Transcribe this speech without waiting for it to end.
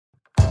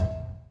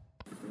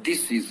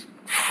This is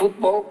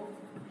Football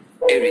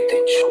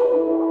Heritage.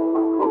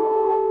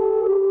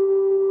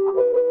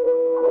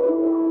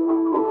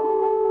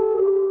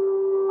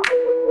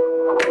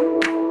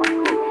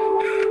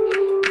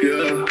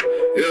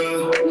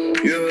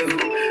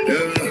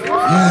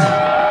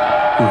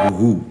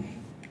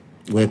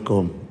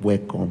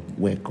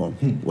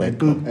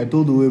 Welcome. I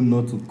told him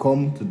not to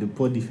come to the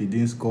pod if he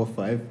didn't score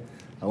 5.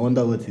 I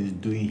wonder what he's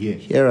doing here.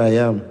 Here I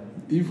am.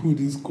 If who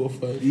did score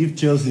 5? If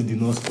Chelsea did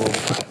not score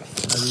 5.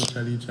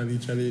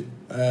 Charlie.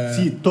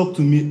 See, talk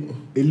to me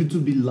a little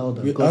bit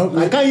louder. Because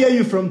I can't hear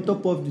you from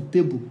top of the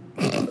table.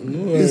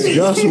 It's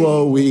just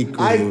 1 week.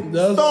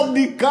 Stop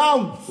the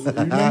count.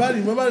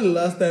 Remember the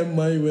last time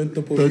Man went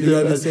top of the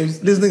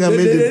This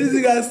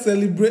nigga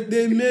celebrate.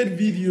 They made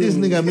videos. This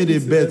nigga made a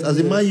bet. As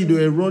a man, they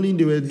were running,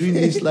 they were doing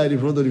this slide in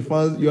front of the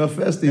fans. You are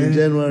first in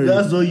January.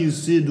 That's what you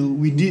said.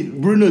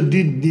 Bruno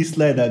did this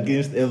slide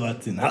against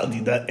Everton. How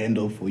did that end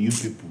up for you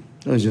people?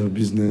 That's your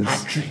business.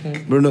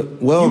 Bruno,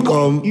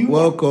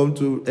 welcome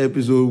to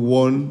episode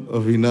 1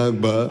 of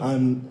Inagba.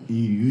 And in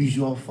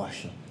usual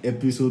fashion,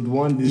 episode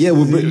 1 this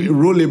we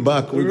roll it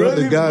back. We got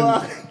the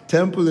gang.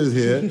 Temple is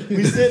here.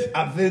 We said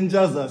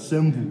Avengers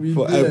Assemble.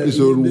 For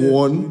episode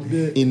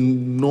 1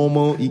 in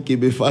normal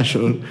EKB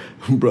fashion.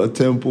 Brought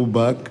Temple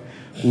back.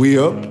 We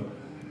up.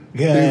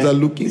 Things are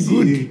looking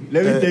good.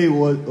 Let me tell you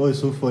what's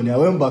so funny. I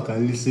went back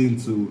and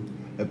listened to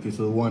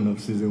episode 1 of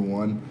season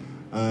 1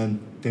 and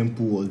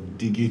Temple was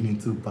digging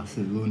into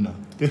Barcelona.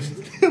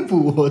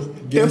 Temple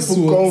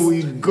come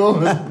with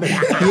God.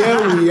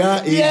 Here we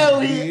are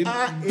again.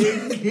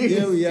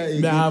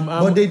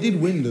 But they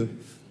did win though.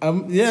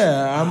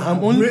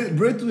 I'm only.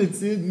 Braithwaite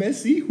said,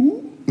 Messi,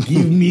 who?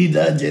 Give me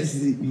that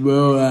jersey.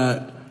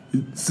 Well,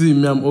 see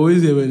me, I'm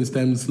always here when it's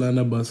time to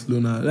slander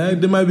Barcelona.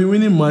 Like, they might be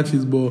winning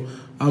matches, but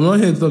I'm not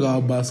here to talk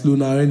about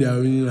Barcelona when they are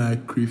winning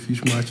like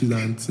crayfish matches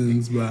and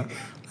things, but.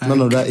 None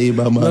of that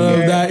Eibar man. None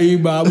of that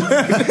Eibar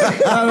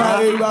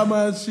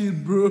man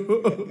shit, bro.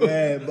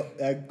 Yeah,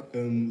 but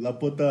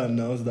Laporta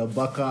announced that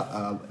Barca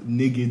are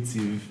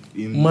negative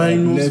in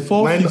minus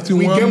 451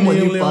 we get money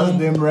million past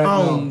them right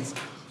pounds.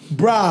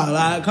 Bruh,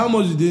 like how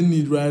much do they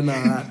need right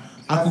now? Like,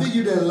 I think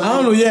you didn't like. I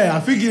don't know, yeah. I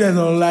think it's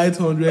on light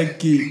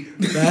 100K.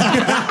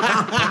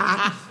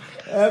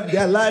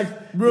 Their life,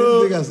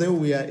 bro. This nigga say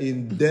we are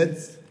in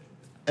debt.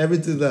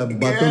 Everything that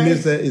Bartomeu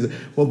said is,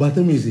 well,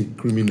 Bartomeu is a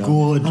criminal.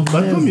 God,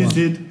 Bartomeu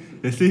said,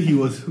 they say he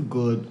was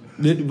God.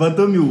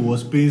 Bartomeu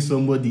was paying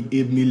somebody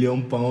 £8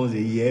 million a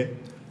year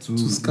to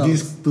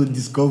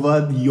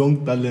discover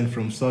young talent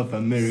from South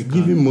America.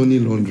 Give him money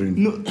laundering.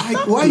 No,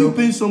 why are you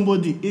paying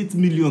somebody $8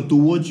 million to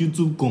watch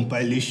YouTube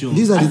compilation?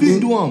 These are the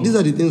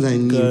things I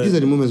knew. God. These are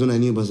the moments when I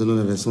knew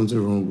Barcelona there's something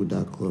wrong with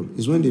that club.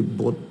 It's when they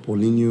bought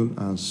Paulinho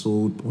and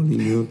sold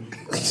Paulinho.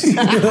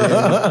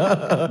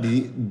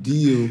 The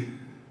deal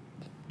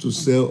to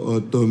sell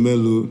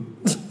Tomelo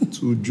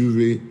to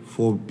Juve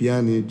for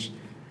Pjanic.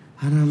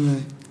 And I'm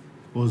like,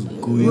 what's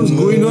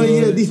going on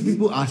here? These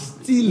people are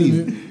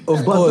stealing.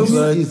 Of course,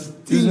 is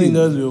stealing.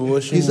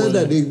 He said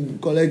that they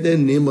collected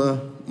Neymar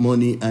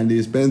money and they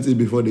spent it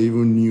before they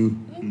even knew.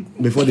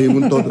 Before they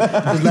even thought.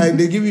 It's like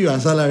they give you a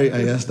salary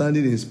and you're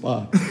standing in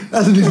Spa.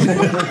 That's the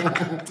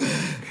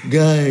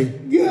guy.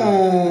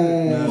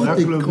 What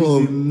a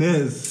club.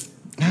 Mess.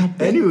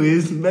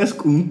 Anyways,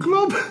 Meskun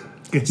Club.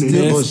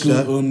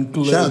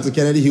 Shout out to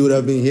Kennedy, he would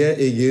have been here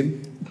again.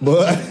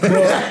 But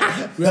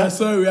we are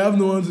sorry, we have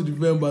no one to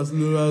defend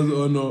Barcelona's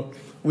honor.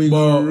 We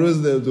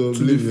roast them to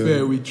be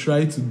fair, we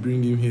tried to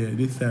bring him here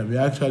this time. We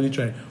actually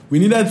tried. We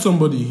needed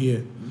somebody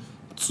here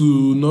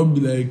to not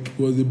be like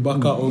was a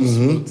Barca on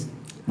spot.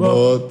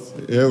 But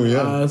here we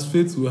are. As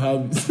fate will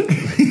have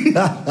it.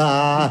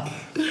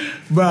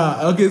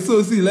 But okay,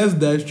 so see, let's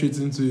dive straight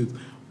into it.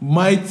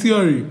 My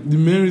theory, the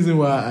main reason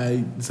why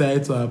I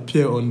decided to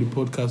appear on the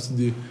podcast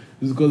today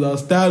is because I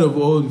was tired of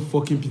all the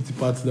fucking pity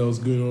party that was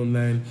going on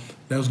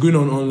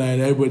online.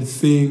 Everybody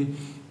saying,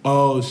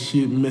 oh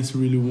shit, Messi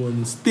really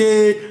wanted to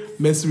stay.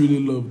 Messi really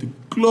loved the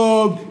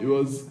club. He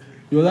was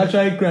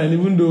actually crying,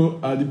 even though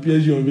at the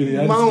PSG unveiling,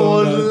 man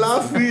was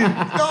laughing.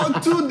 No,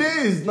 2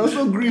 days. Not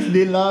so grief,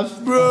 they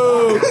laughed.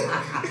 Bro.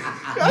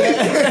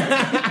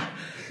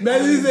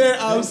 Messi said,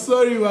 I'm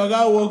sorry, I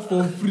can't work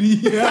for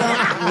free.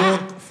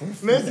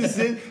 Messi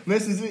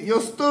said, your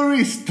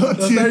story is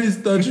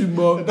touching.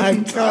 But I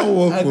can't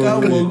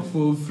work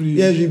for free.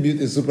 Yeah, you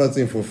built a super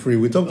team for free.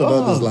 We talked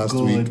about this last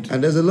week.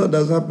 And there's a lot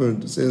that's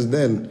happened since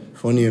then,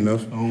 funny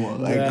enough.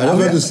 I just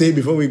want to say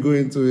before we go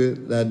into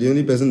it that the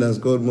only person that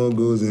scored more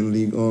goals in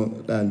League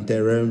One than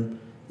Terem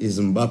is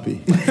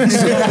Mbappe.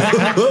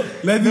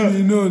 Let it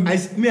be known. I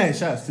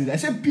shall say that. I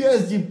said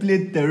PSG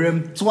played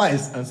Terem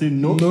twice and said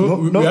no,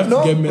 we have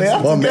to get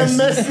Messi. Or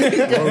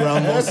Messi. Or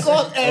Ramos. I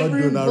called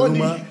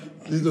everybody.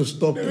 Need to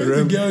stop the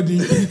rem. The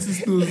Infinity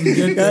Stones to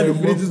get the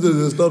Infinity Stones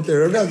to stop the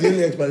rem. That's the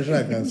only explanation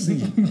I can see.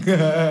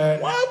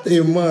 What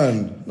a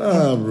man.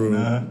 Nah, bro.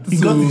 He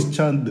got his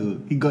chance though.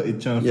 He got a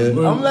chance. Yeah.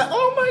 I'm like,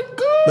 oh my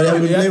God. But he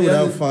has been playing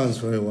without fans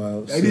for a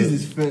while. So.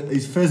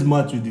 His first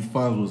match with the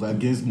fans was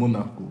against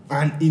Monaco.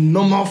 And in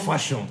normal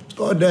fashion.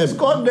 Scored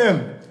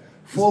them.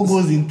 4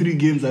 goals in 3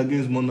 games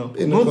against Monaco.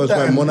 No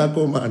time.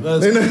 Monaco man. No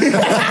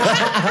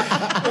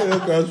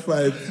cross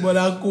fight.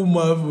 Monaco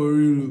man for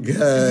real. If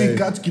you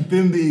catch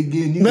Kipembe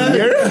again,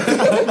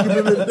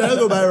 Let's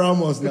go by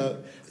Ramos now.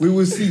 We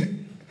will see.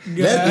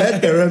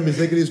 Let Terem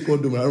mistakenly score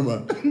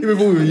Donnarumma. Even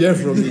before we hear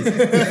from it.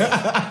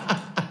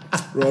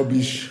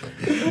 Rubbish.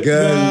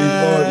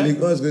 Girl, Ligue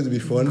 1 is going to be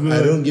fun. Good.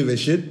 I don't give a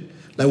shit.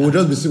 Like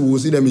we'll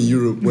see them in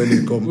Europe when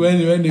they come.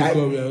 when they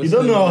come, yeah. You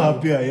don't know how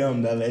happy I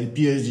am that like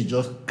PSG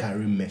just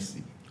carry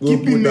Messi.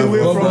 Keeping me away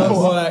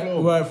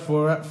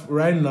from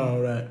right now,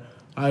 right?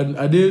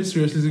 Are they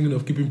seriously thinking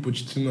of keeping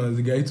Pochettino as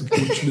the guy to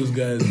coach those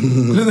guys?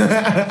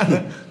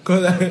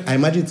 I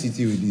imagine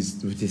Titi with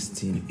this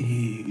team.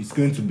 It's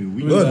going to be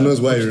weird. God knows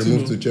why he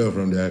removed Tuchel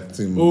from their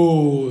team.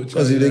 Oh,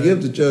 because if they gave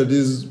Tuchel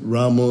this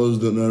Ramos,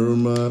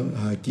 Donnarumma,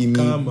 Hakimi.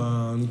 Come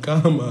on.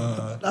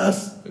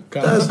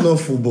 That's not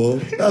football.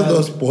 That's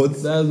not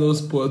sports. That's not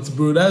sports,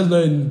 bro. That's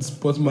not in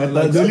sports, man.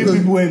 Like, the only people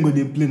who ain't going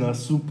to play are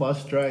super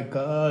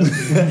strikers.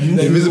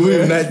 Invisible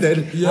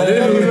United. Yeah. I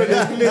don't know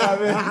they play.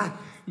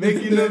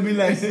 Make you not be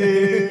like,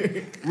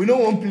 say, we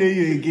don't want to play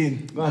you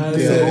again. Go and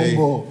play your own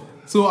ball.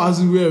 So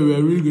as we are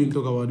really going to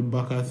talk about the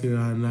Barca thing,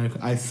 and like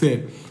I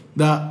said,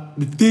 that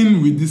the thing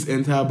with this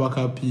entire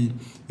Barca P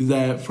is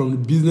that from the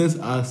business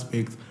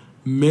aspect,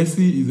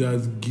 Messi is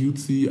as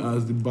guilty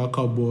as the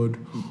Barca board.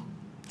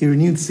 He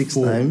renewed 6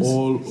 times.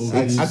 All of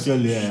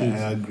Actually,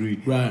 I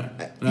agree. Right.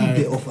 If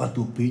they offer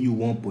to pay you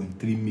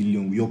 1.3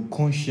 million, with your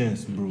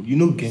conscience, bro, you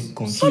don't get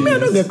conscience. Some I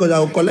don't get because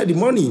I'll collect the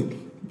money.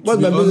 What's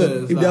my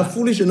business? If they are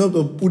foolish enough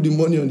to put the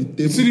money on the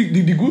table. See,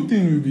 the good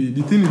thing will be,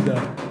 the thing is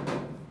that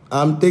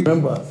I'm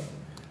taking. Remember.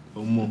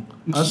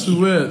 I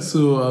swear,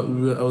 so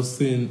I was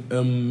saying,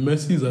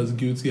 Messi is as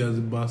guilty as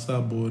the Barca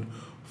board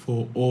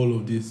for all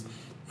of this.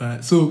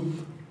 Right? So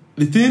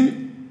the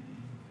thing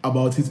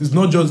about it is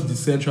not just the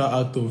central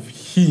act of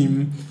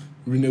him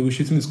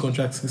renegotiating his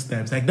contract 6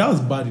 times. Like, that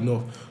was bad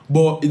enough.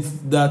 But it's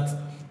that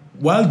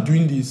while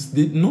doing this,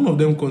 none of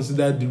them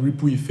considered the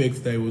ripple effects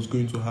that it was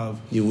going to have.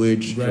 The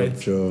wage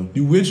structure.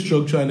 The wage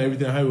structure and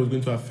everything, how it was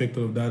going to affect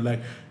all of that. Like,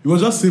 it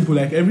was just simple.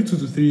 Like, every 2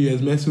 to 3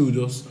 years, Messi would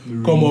just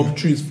come up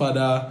to his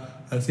father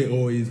and say,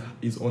 oh,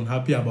 he's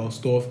unhappy about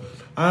stuff.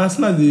 And as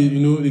soon as they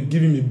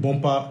give him a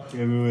bumper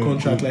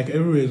contract, like,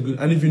 everywhere is good.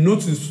 And if you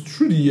notice,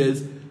 through the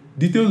years,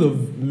 details of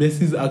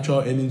Messi's actual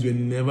earnings were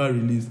never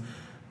released.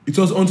 It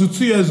was until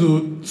 2 years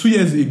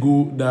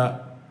ago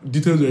that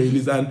details were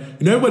released, and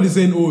everybody's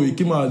saying, oh, it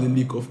came out as a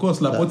leak. Of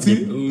course,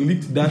 Laporte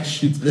leaked that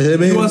shit.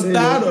 He was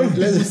tired of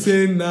people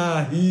saying,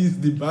 nah, he's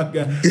the bad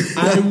guy.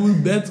 I will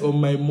bet on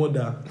my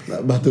mother.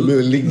 Laporte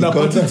leaked the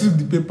Laporte contract. took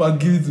the paper,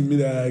 give it to me.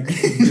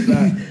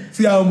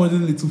 See how much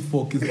this little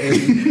fuck is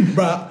earning.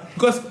 Bruh,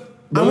 because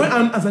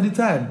and as at the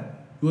time,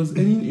 he was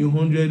earning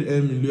 100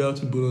 in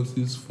loyalty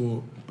bonuses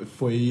for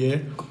a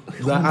year.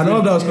 And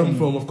all that was coming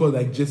from, of course,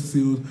 like just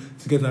sales,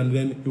 tickets, and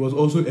then he was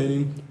also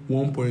earning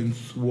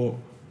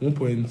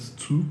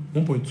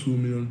 1.2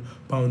 million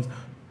pounds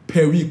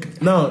per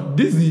week. Now,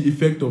 this is the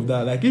effect of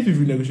that. Like, if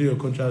you negotiate your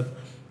contract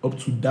up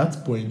to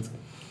that point,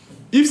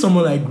 if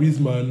someone like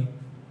Griezmann,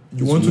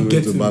 you want to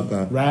get him,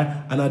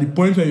 right? And at the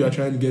point where you are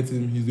trying to get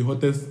him, he's the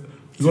hottest.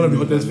 He's one of the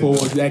hottest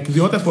forwards, like the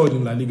hottest forward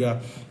in La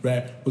Liga,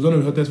 right? He was one of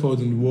the hottest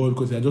forwards in the world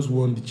because he had just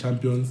won the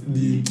Champions,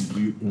 the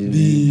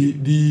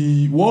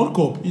World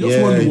Cup. He just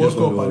won the World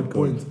Cup at the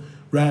point,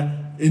 right?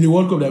 In the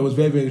World Cup, that was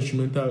very, very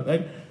instrumental.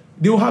 Like,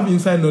 they will have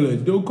inside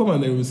knowledge. They will come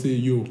and they will say,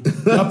 yo,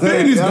 I'm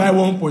paying this guy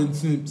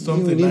 1.2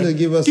 something. You need to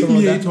give us give some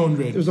me of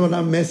 800. Give us some of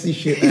that messy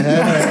shit. You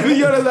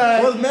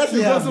understand? What's Messi?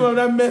 You want some of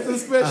that Messi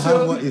special? I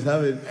have what he's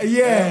having.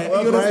 Yeah.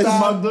 What You price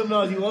understand?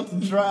 McDonald's? You want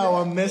to try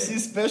our Messi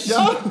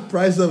special?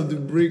 Price of the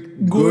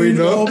brick Going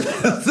up.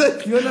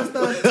 You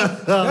understand?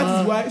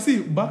 That is why.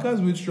 See, Barca's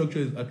wage structure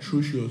is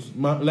atrocious.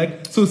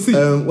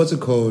 What's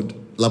it called?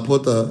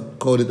 Laporta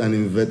called it an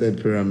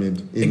inverted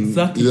pyramid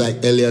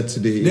earlier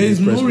today. There is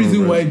no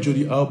reason why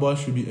Jordi Alba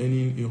should be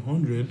earning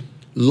 100.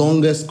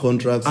 Longest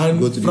contracts and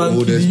go to the Frankie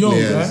oldest de Jong,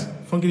 players. Right?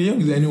 Frankie de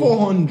Jong is anyway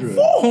 400.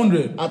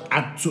 400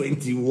 at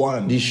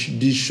 21.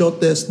 The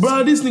shortest.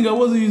 Bro, this nigga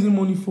wasn't using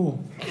money for.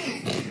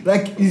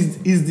 Like,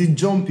 is the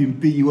jump in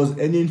pay? He was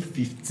earning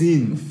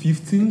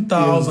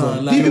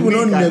 15,000. Like, people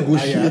don't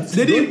negotiate.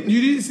 You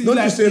didn't see. Don't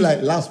like, you say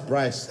like last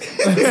price?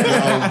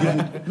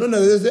 No,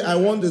 they say I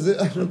want. They say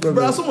no problem.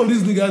 Bro, some of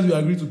these niggas will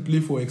agree to play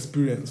for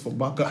experience for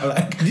Barca.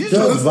 Like,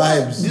 just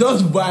vibes.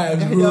 Just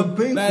vibes, bro. You're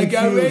paying like,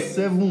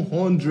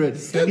 700.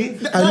 That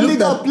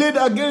nigga played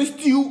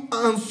against you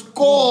and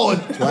scored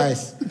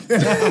twice.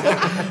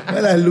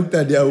 When I looked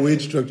at their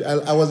wage structure,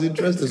 I was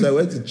interested, so I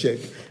went to check.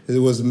 It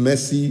was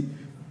Messi,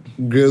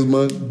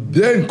 Griezmann,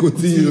 then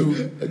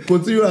Coutinho.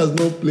 Coutinho has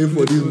not played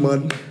for this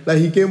man. Like,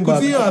 he came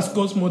back. Coutinho has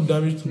caused more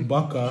damage to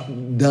Barca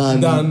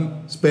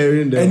than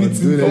sparing them.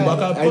 Anything for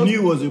Barca. I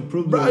knew it was a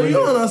problem. Bro, you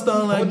don't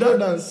understand. Like,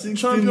 that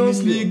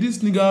Champions League, this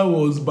nigga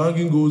was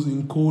banging goals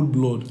in cold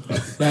blood.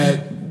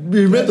 Like,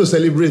 We meant to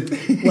celebrate.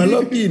 We're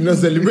lucky not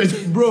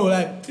celebrating. Bro,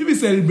 like, if he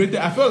celebrated,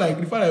 I felt like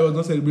the fact that he was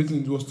not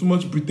celebrating, it was too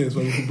much pretense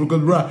for him.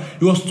 Because, bro,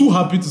 he was too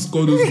happy to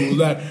score those goals.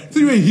 Like,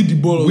 see when he hit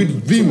the ball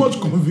with too much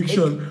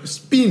conviction.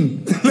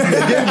 Spin. They gave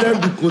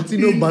them the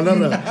Coutinho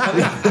banana.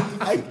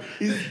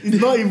 It's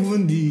not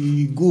even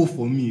the goal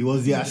for me. It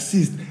was the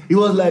assist. It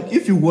was like,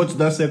 if you watch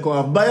that second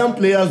half, Bayern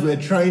players were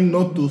trying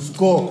not to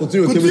score.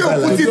 Coutinho put it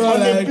on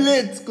the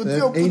plate. Coutinho put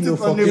it on the plate. Ain't no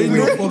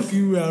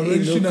fucking way. I'm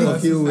ready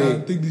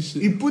to take this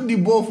shit. He put the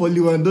ball for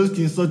Lewandowski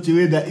in such a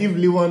way that if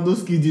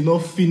Lewandowski did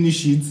not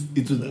finish it,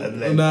 it would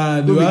like,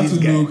 nah, they have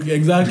to look.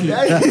 Exactly.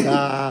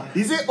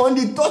 He said, on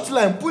the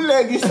touchline, pull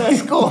leg and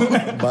score.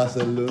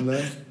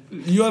 Barcelona.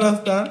 You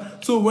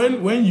understand? So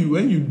when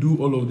you do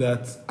all of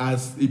that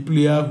as a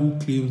player who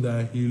claims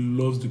that he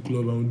loves the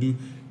club and will do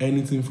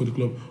anything for the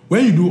club,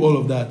 when you do all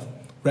of that,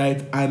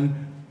 right?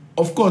 And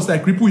of course,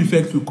 like ripple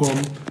effects will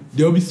come.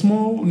 There will be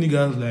small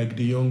niggas like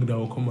De Jong that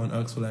will come and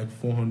ask for like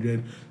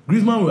 400.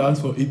 Griezmann will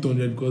ask for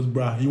 800 because,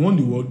 bruh, he won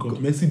the World Cup.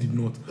 Messi did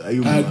not.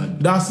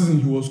 That season,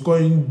 he was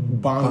scoring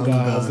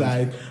bangers.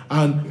 Like,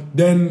 and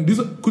then this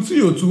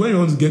Coutinho too, when he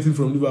wants to get it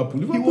from Liverpool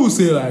will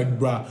say like,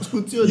 bruh,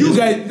 you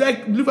guys,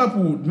 like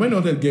Liverpool, when they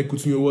wanted to get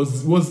Coutinho,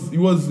 it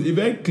was a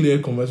very clear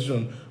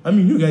conversation. I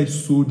mean, you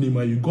guys sold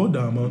Neymar, you got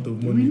that amount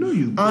of money. We know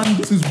you. And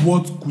this is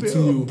what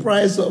Coutinho...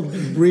 Price of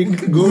the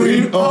brick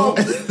going up.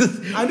 And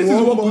this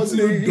is what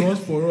Coutinho does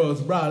for us,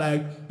 bruh.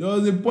 Like, there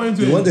was a point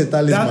where... You want a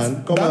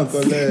talisman? Come and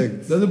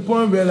collect. There's a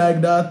point where, like,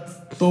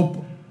 that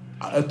top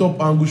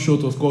angle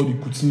shot was called the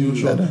Coutinho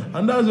shot.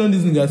 And that's when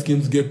these niggas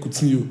came to get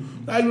Coutinho.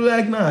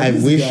 Like, nah.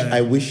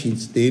 I wish he'd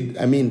stayed.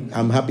 I mean,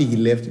 I'm happy he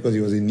left because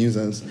he was a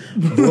nuisance.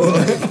 But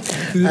if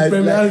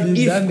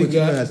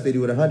Coutinho had stayed, he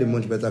would have had a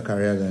much better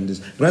career than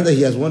this. Granted,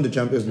 he has won the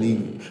Champions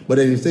League, but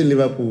then if he stayed in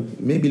Liverpool,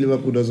 maybe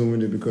Liverpool doesn't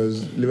win it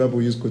because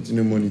Liverpool used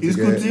Coutinho money to get...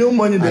 It's Coutinho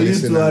money they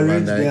used to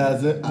arrange their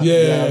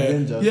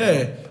Avengers.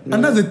 Yeah.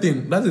 And that's the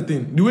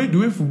thing. The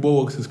way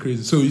football works is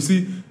crazy. So you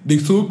see, they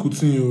sold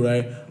Coutinho,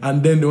 right?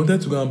 And then they wanted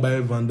to go and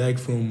buy Van Dijk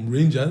from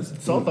Rangers.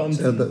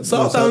 Southampton at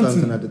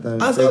the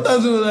time. And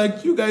Southampton was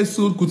like, you guys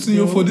sold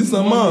Coutinho for this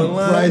amount.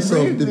 Price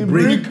of the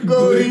brick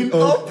going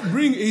up.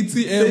 Bring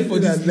ATM for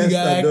this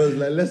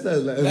nigga. Leicester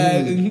is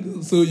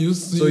like, so you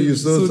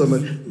sold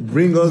someone.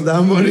 Bring us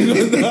that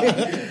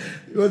money.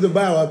 You want to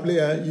buy our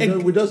player? You know,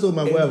 we just sold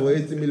Maguire for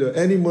 80 million.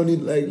 Any money,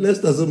 like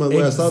Leicester sold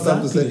Maguire,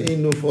 Southampton said,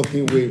 ain't no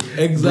fucking way.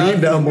 Exactly.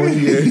 Bring that money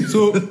here.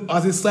 So,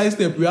 as a side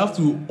step, we have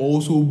to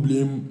also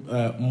blame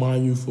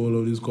Man U for all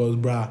of this because,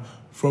 bruh,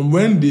 from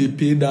when they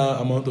paid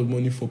that amount of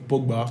money for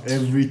Pogba,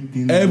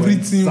 everything went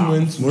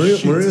to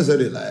shit. Mourinho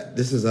said it like,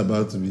 this is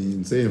about to be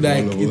insane for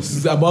like, all of us.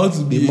 It's about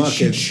to be the a market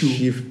shit show.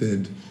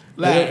 Shifted.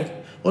 Like,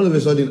 all of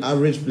a sudden,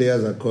 average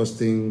players are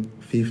costing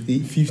 50.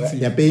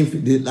 They're paying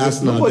the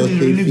last now. Nobody's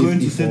really going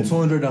to say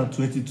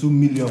 222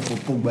 million for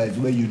Pogba is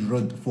where you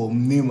draw for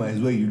Neymar is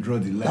where you draw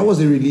the line. That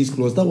was a release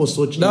clause. That was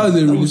such a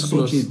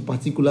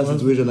particular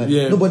situation. Like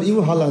no, but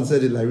even Haaland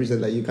said it like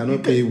recently. Like you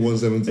cannot pay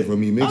 170 for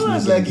me. It makes no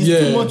sense. Like it's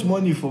too much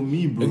money for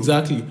me, bro.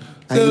 Exactly.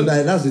 And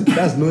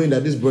that's knowing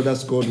that this brother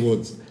scored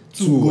what?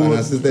 2 and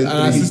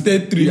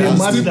assisted 3 and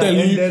still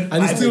telling you,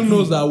 and he still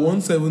knows that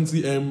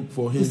 170M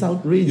for him. It's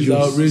outrageous.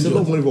 It's a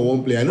lot of money for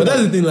one player. But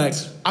that's the thing, like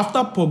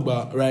after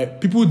Pogba,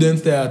 right? People then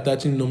start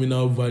attaching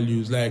nominal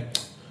values,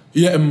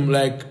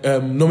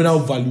 nominal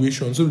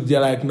valuation. So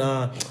they're like,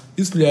 nah,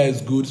 this player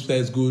is good, this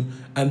player is good,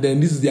 and then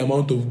this is the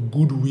amount of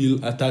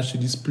goodwill attached to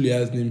this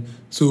player's name.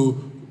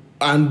 So,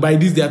 and by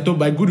this,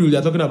 by goodwill,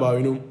 they're talking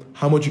about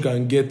how much you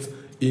can get.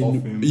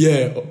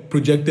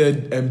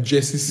 Projected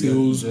jersey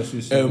sales,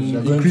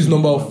 increased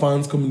number of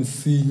fans coming to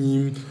see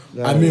him.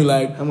 Yeah, I mean,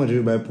 like how much do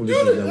you buy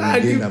policies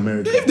that we gain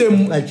America?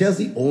 Like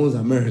Chelsea owns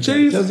America.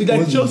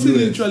 Chelsea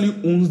literally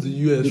owns the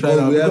US because right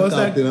now. We have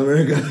Captain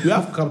America. We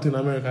have Captain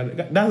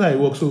America. That's how it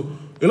works. So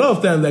a lot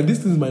of times, like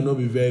these things might not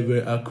be very,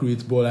 very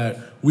accurate, but like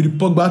with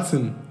the Pogba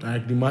thing,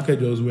 like the market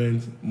just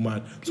went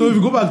mad. So if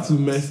you go back to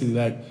Messi,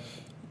 like.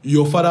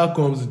 Your father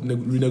comes,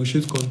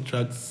 renegotiates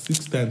contracts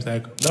 6 times.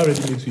 Like that already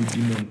makes you a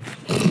demon,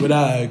 whether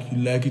like you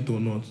like it or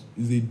not.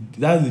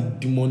 That's a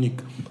demonic.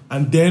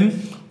 And then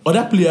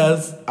other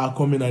players are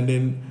coming, and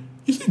then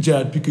you see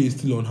Gerard Piqué is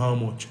still on how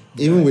much?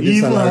 Even with the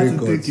salary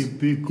cuts,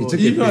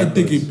 he even had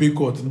to take a pay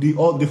cut.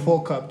 The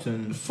 4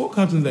 captains. 4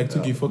 captains like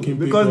took a fucking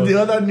pay because cut. The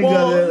other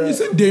nigga, you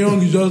see De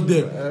Jong is just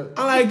there. And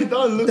like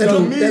don't look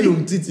at me.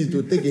 Tell Titi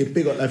to take a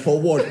pay cut. Like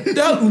for what?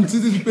 Tell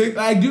Titi to pay.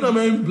 Like do you know how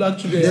many black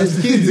children?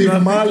 There's kids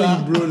in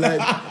Mali, bro.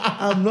 Like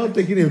I'm not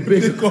taking a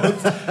pay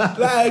cut.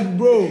 Like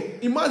bro,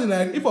 imagine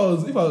like if I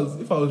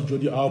was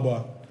Jordi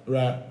Alba,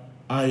 right?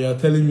 And you're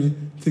telling me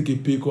take a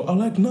pay cut. I'm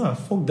like, nah,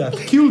 fuck that.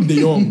 Kill De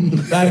Jong.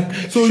 Like,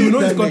 so you know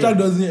his contract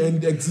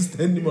doesn't exist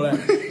anymore.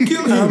 Like,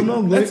 kill him. I'm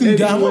not going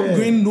anywhere. I'm not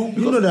going no.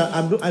 You know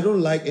that I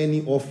don't like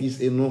any office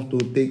enough to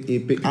take a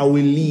pay. I will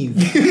leave.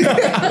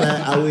 Like,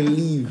 I will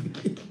leave.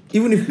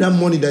 Even if that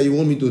money that you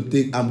want me to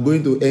take, I'm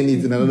going to earn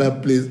it in another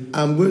place.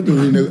 I'm going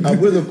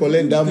to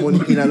collect that money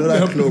in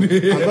another club.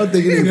 I'm not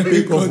taking a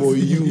pay cut for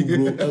you,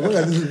 bro. As long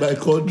as this is my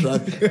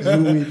contract, you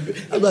will.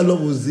 That's why I love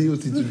Ozil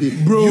today.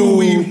 Bro, you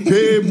will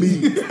pay me.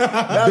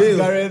 That's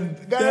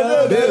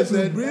Bale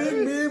said,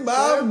 bring me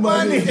my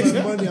money.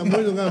 I'm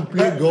going to go and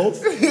play golf.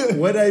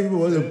 Whether you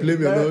want to play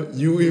me or not,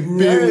 you will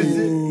pay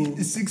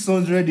me.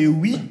 600 a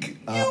week.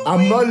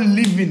 I'm not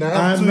living.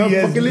 I'm not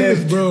fucking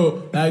living,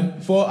 bro. Like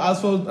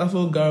as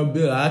for Gareth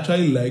Bale, I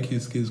actually like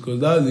his case because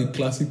that was a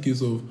classic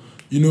case of,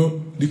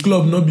 the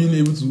club not being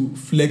able to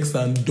flex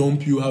and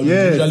dump you how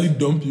they usually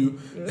dump you.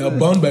 They are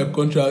bound by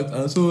contract,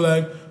 and so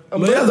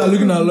lawyers are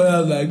looking at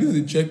lawyers like this is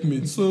a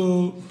checkmate.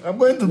 So I'm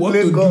going to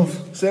play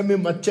golf. Send me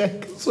my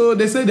check. So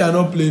they say they are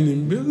not playing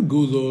him. Bale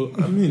goes all.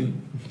 I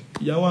mean,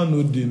 Yawa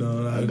no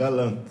dinner.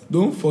 Like,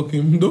 don't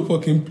fucking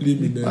play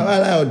me then.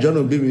 I like John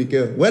Obi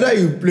Mikel. Whether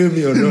you play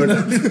me or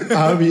not,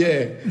 I'm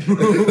here.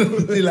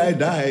 Till I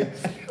die.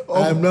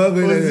 I'm not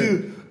going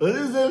to.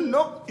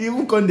 No,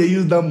 even when they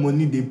use that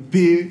money, they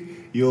pay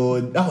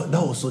your. That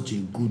was such a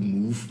good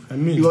move. I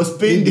mean, he was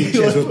paying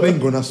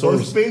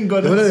Gonasaurus. They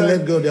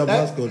let go of their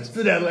mascot.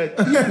 So they're like,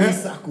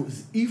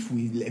 if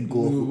we let go,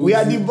 we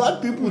are the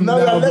bad people now.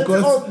 We are letting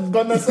go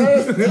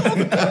Gonasaurus.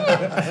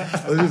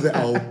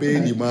 I'll pay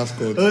the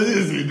mascot. I'll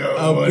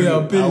pay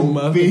the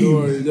mascot. Don't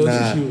worry,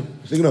 just chill.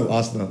 Speaking of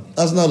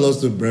Arsenal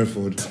lost to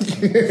Brentford.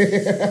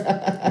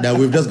 That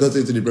we've just got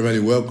into the Premier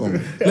League.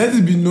 Welcome. Let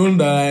it be known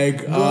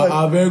that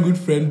our very good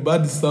friend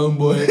Bad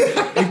Soundboy,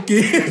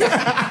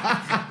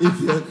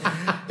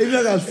 if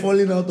you guys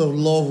falling out of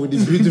love with the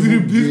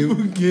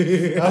beautiful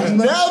game, I've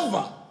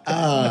never.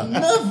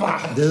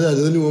 There's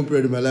only one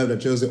period in my life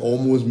that Chelsea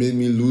almost made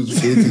me lose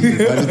faith in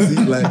humanity.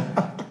 Like,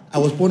 I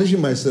was punishing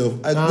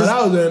myself. That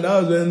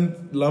was when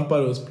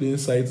Lampard was playing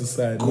side to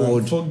side.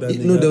 God,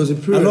 there was a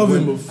period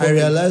when I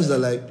realized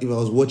that if I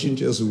was watching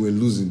Chelsea, we were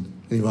losing.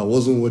 And if I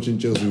wasn't watching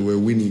Chelsea, we were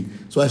winning.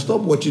 So I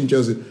stopped watching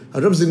Chelsea. I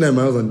dropped sitting there in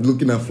my house and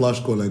looking at Flash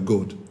Call like,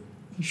 God,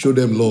 show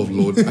them love,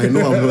 Lord. I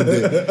know I'm not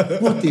there.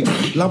 What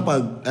if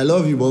Lampard, I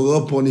love you, but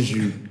God punish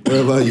you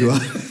wherever you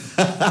are.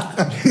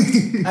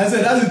 I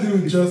said that's the thing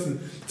with Chelsea.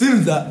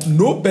 Seems that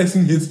no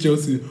person hates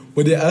Chelsea,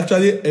 but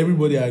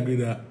everybody agree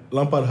that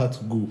Lampard had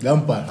to go.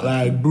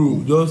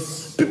 Bro,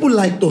 just people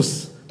liked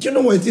us. Do you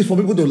know what it is for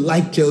people to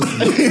like Chelsea?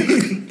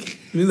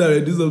 Means that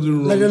they do something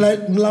wrong. Like they're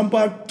like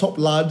Lampard, top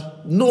lad.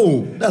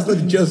 No, that's not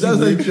the Chelsea. That's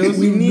like Chelsea.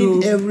 We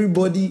need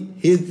everybody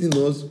hating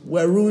us.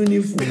 We're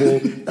ruining football.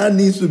 That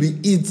needs to be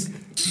it.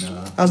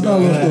 Arsenal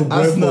lost to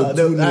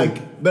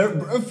Brentford.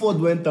 Brentford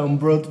went and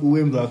brought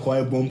Uwe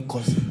Mlakwa bomb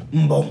cousin.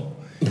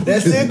 They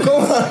say,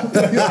 come on.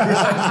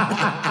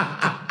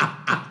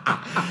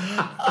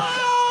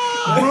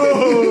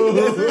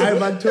 Bro,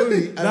 Ivan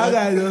Toney. That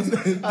guy just.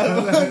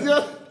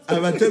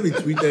 Ivan Toney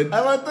tweeted.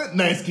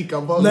 Nice kick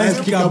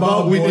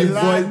about with the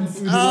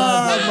voice.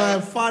 My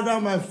father.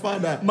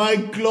 My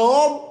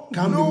club.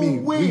 Can't no be me.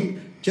 way.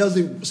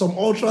 Chelsea, some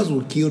ultras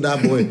will kill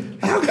that boy.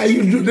 How can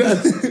you do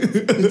that?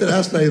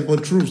 International is for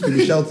troops to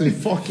be shouting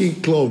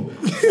fucking club,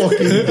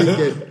 fucking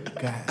dickhead.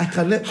 I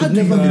can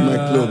never be my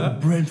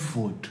club.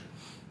 Brentford.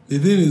 The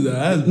thing is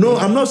that no,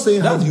 I'm not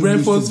saying that's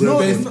Brentford's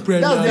best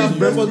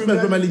Brentford's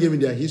Premier League game in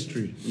their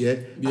history. Yeah.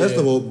 First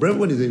of all,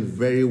 Brentford is a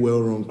very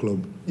well-run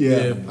club.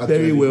 Yeah,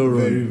 very well run.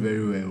 Very,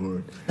 very well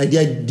run. Like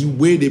the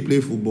way they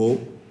play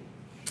football.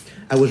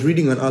 I was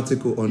reading an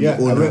article on the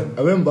owner.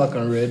 I went back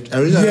and read.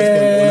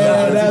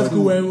 That's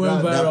cool. Went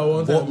viral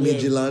one time.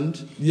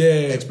 Midtjylland.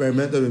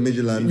 Experimented with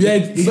Midtjylland.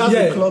 He has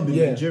a club in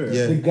Nigeria.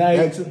 Yeah. The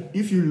guy.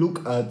 If you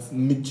look at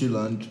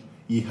Midtjylland,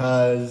 he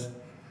has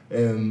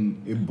a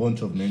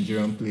bunch of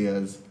Nigerian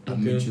players at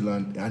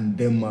Midtjylland and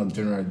Denmark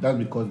generally. That's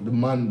because the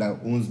man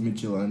that owns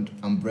Midtjylland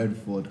and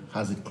Brentford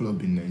has a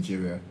club in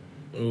Nigeria.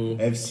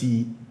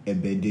 FC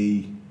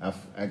Ebede. I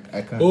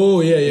can't.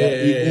 Oh yeah.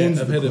 He owns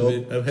I've the heard club.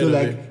 of it.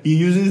 So he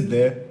uses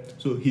there.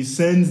 So he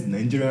sends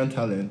Nigerian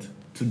talent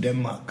to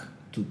Denmark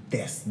to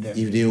test them.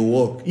 If they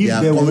work, they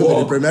are coming to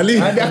the Premier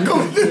League. And they are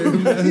coming to the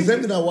Premier League. The same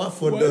thing that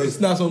Watford does. It's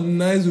not some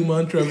nice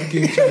woman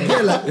trafficking.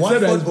 Like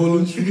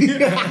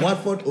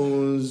Watford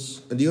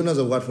owns. The owners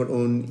of Watford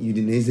own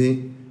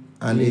Udinese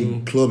and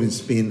a club in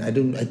Spain.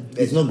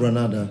 It's not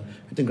Granada.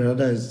 I think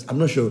Granada is. I'm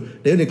not sure.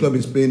 They own a club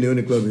in Spain. They own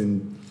a club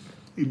in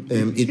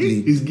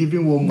Italy. He's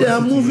giving one. They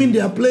are moving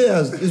their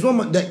players. It's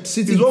what that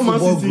City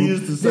football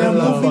group. They are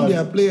moving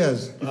their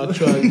players.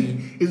 Actually,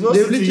 they've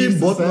literally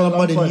bought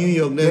Lampard in New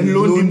York. Then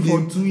loaned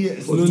him for 2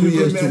 years. For 2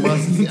 years to Man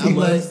City. I'm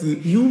like,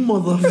 you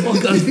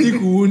motherfuckers.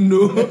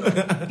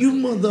 You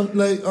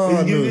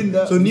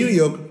no. So New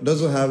York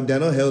doesn't have. They're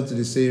not held to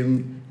the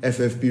same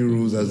FFP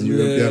rules as the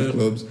European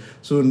clubs.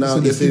 So now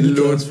they say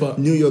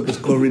New York is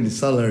covering the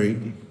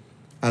salary.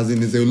 As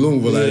in, it's a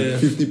loan for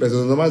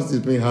 50%. Man City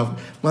is paying half.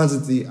 Man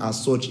City are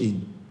such a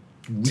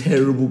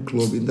terrible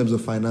club in terms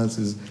of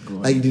finances.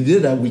 God. Like the day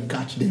that we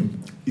catch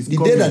them,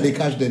 day that they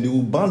catch them, they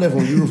will ban them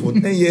from Europe for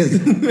 10 years.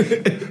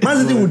 Man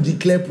City will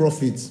declare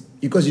profits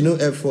because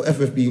for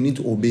FFP you need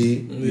to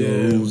obey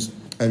your rules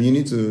and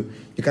you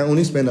can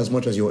only spend as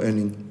much as you're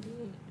earning.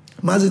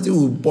 Man City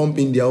will pump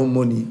in their own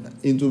money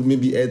into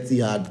maybe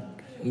Etihad.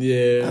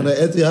 Yeah. And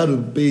Etihad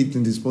will pay it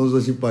in the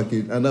sponsorship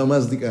package, and now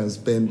Man City can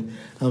spend.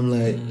 I'm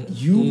like,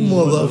 you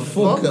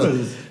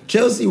motherfuckers.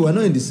 Chelsea, we're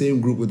not in the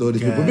same group with all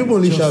these people. People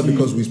only shout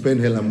because we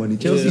spend hell and money.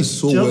 Chelsea is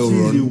so well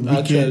run.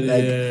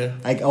 Actually,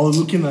 like I was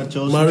looking at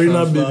Chelsea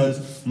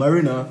transfers.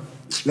 Marina,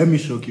 let me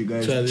shock you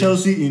guys.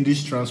 Chelsea in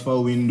this transfer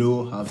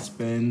window have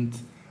spent,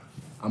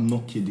 I'm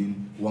not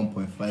kidding,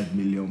 £1.5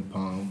 million.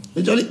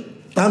 Literally,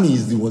 Tammy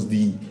was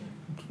the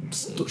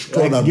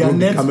straw that broke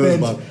the camel's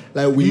back.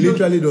 Like we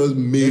literally just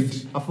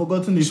made. I've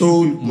forgotten the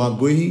sold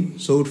Maguire,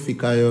 sold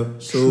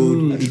Fikayo,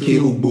 sold Ike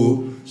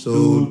Ugbo,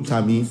 sold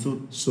Tammy,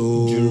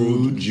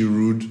 sold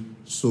Giroud,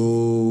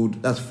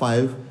 sold. That's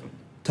 5.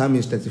 Tammy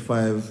is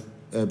 35.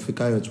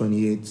 Fikayo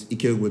 28.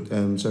 Ike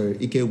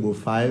Ugbo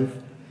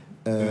 5.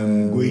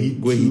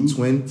 Guehi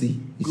 20.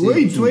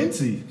 Guehi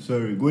 20.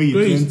 Sorry, Guehi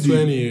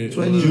 20.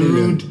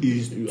 Giroud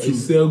is 2. I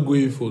sell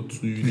Guehi for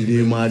 2.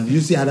 You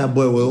see how that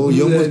boy was?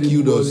 You almost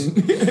killed us.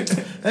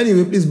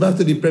 Anyway, please back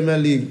to the Premier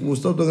League. We'll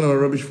stop talking about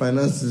rubbish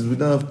finances. We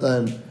don't have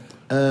time.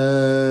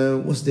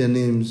 What's their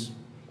names?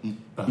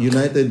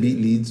 United beat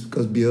Leeds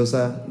because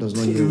Bielsa does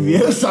not hear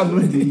Bielsa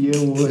not the year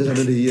word. Bielsa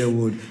not the year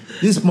word.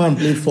 This man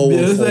played forward.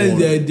 Bielsa is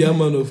the idea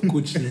man of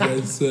coaching.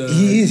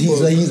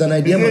 He's an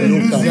idea man.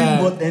 Losing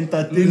but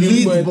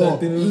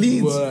entertaining.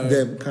 Leeds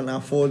them can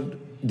afford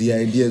the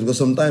ideas because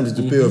sometimes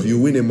to pay off, you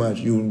win a match,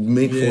 you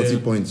make 40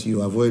 points,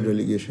 you avoid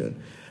relegation.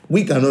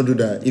 We cannot do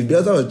that. If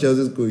Bielsa was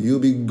Chelsea's coach, he'll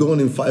be gone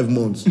in 5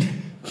 months.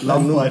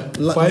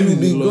 5 is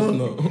be gone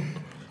now.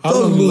 How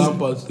long did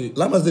Lampard stay?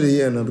 Lampard stayed a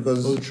year now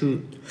because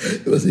true.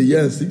 It was a year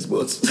and 6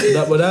 months.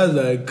 But that's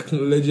like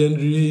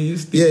legendary.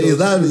 Yeah,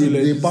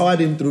 they powered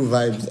him through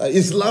vibes.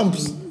 It's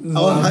Lamps.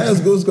 Our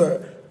highest goal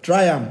scorer.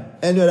 Try him.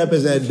 Any other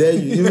person, I dare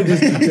you. Even this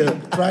teacher,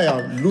 try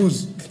him.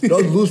 Lose.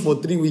 Don't lose for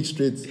 3 weeks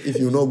straight if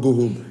you not go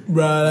home.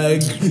 Bruh,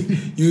 like,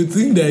 you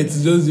think that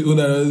it's just the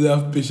owner that doesn't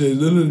have patience.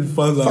 You don't know the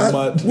fans are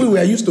mad. We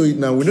are used to it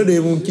now. We know they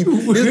even keep.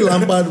 This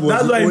Lampard was.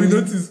 That's why we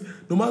notice,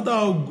 no matter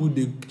how good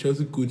the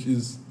Chelsea coach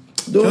is,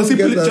 Chelsea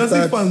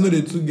fans know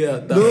they too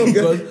get attacked.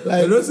 Because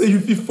I don't say you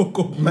feel fuck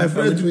up. My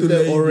friend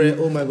tweeted,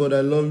 oh my god, I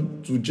love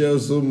Tuchel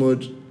so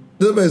much.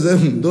 This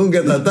person don't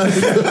get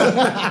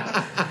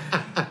attacked.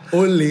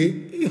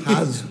 Only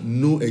has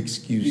no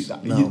excuse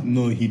now.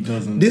 No, he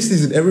doesn't. This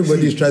season,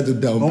 everybody is trying to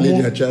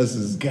downplay their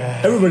chances.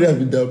 God. Everybody has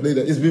been downplaying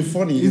that. It's been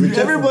funny.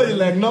 Everybody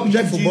like not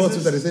check football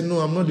Twitter. They say no,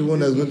 I'm not the one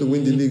that's going to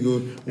win the league.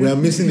 We are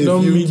missing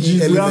a few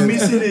key elements. We are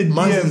missing a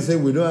Man City say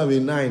we don't have a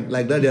 9.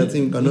 Like that, their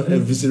team cannot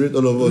eviscerate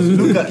all of us.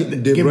 Look at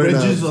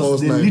Gabriel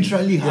Jesus. They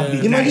literally have a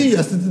 9. Imagine you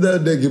are sitting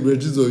down there, Gabriel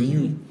Jesus, or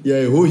you. Yeah,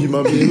 a whole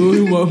human being.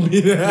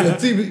 Your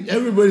team.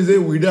 Everybody say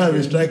we don't have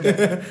a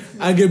striker.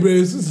 And Gabriel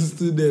Jesus is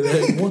still there.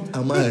 Like, what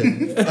am I?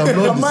 I'm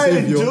not the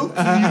savior.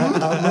 I'm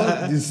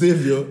not the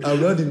savior. I'm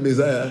not the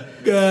Messiah.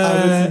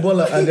 I'm a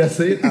footballer, and they're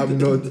saying I'm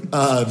not.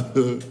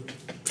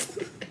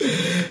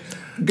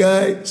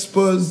 Guy,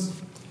 Spurs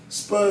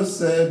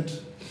said,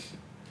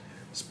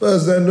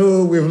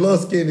 no, we've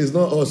lost Kane. It's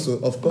not us.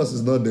 Of course,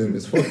 it's not them.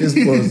 It's fucking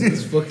Spurs.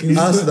 It's fucking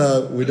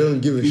Arsenal, we don't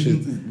give a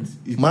shit.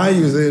 Man,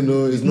 you say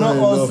no, it's not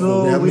enough.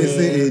 We are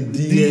missing a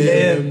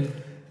DM.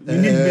 We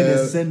need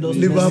to send us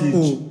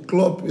Liverpool,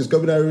 Klopp is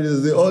coming out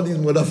and say all these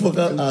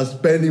motherfuckers are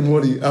spending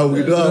money and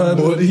we don't have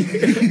money.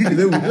 We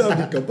don't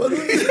have the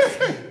capacity.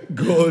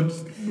 God,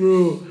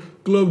 bro.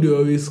 Club, they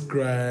always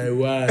cry.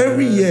 Why?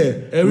 Every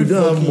year, we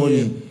don't have money.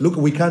 Year. Look,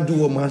 we can't do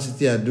what Man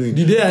City are doing.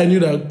 The day I knew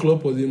that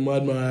Klopp was a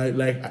madman,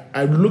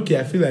 I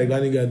feel like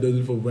that nigga does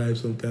it for vibes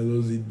sometimes. It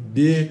was the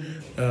day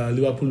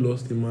Liverpool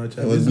lost the match.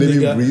 I was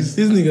blaming Breeze.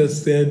 This nigga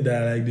said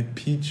that like the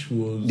pitch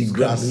was the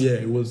grass. Yeah,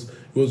 it was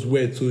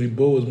wet, so the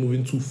ball was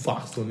moving too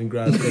fast on the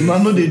grass.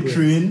 Man, no, they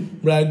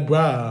train. Like,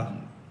 bruh.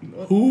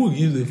 Who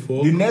gives a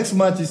fuck? The next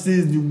match, he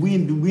says the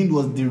wind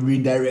was the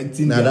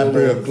redirecting. Now that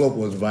period Klopp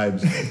was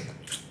vibes.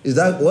 Is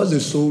that once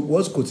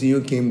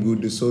Coutinho came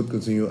good, they sold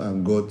Coutinho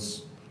and got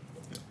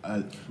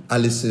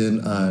Alisson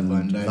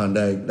and Van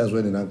Dijk. That's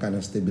when they now kind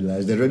of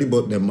stabilized. They already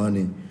bought their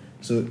money.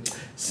 So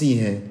see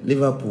here,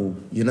 Liverpool,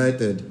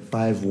 United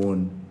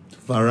 5-1.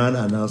 Varane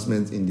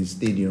announcement in the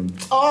stadium.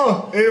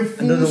 Oh, a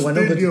full no, we're not going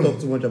to stadium. talk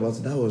too much about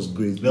it. That was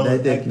great.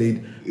 United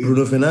played.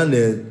 Bruno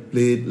Fernandes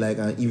played like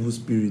an evil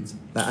spirit.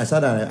 Like I saw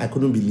that I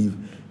couldn't believe.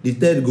 The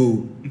third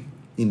goal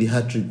in the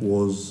hat-trick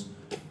was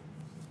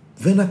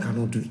Werner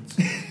cannot do it.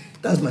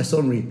 That's my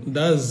summary.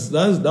 That was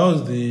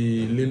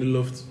the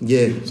Lindelof.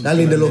 Yeah, that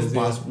Lindelof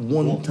pass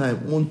one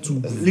time,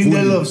 1-2.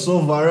 Lindelof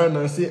saw Varane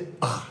and said,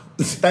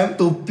 it's time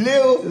to play.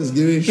 It's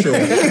giving show.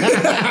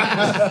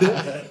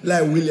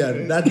 Like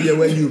Willian, that year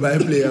when you buy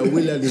player,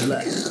 Willian is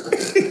like,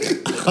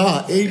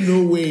 ain't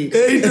no way.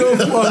 Ain't no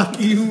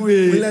fucking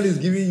way. Willian is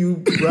giving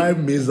you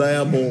prime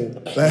Messiah ball.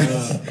 Like,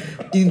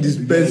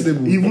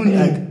 indispensable. Even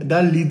like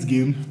that Leeds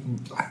game,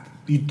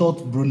 he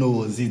thought Bruno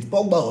was it.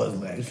 Pogba was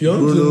like, if you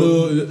want to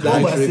know,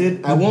 Pogba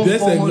said, I want 400. The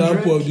best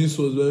example of this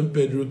was when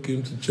Pedro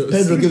came to Chelsea.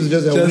 Pedro came to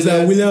Chelsea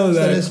and William was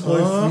like,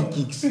 scoring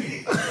free kicks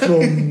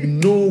from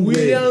nowhere.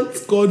 William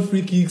scored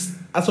free kicks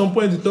At some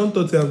point, they turned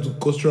Tottenham to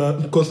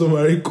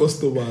customary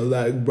customers.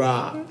 Like,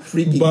 bruh,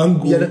 freaking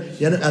Bango.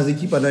 Yeah, as a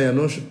keeper now, you're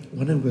not sure.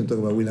 What am I going to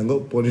talk about? Willian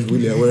got punished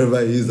Willian wherever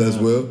he is as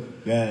well.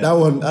 Yeah. That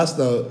one,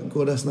 Arsenal,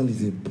 God, Arsenal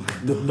is a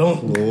bad.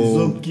 Don't.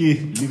 It's okay.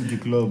 Leave the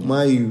club.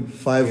 Man,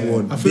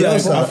 5-1. I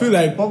feel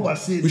like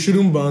we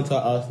shouldn't banter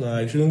Arsenal.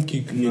 I shouldn't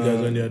kick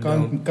niggas when they're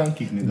down. Can't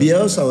kick niggas.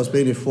 Bielsa was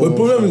playing a 4. But the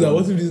problem is that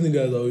what if these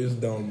niggas are always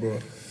down, bro?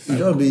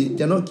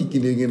 They're not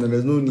kicking again, and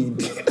there's no need.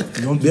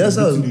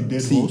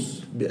 Bielsa was.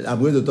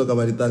 I'm going to talk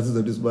about the tactics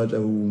of this match,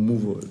 and we will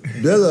move on.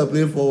 Bielsa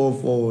playing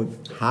forward,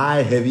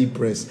 high, heavy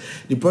press.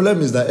 The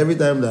problem is that every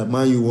time that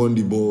Man U won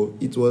the ball,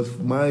 it was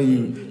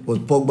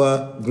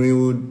Pogba,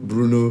 Greenwood,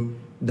 Bruno,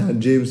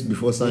 Dan James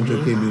before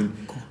Sancho came in,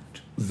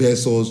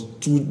 versus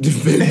 2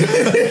 defenders.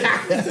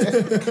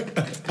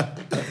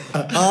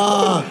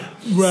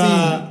 See,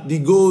 the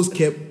goals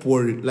kept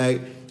pouring.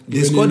 Like,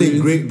 they scored a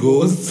great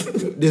goal.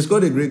 They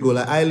scored a great goal.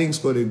 Like, Eiling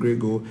scored a great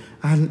goal.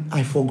 And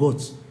I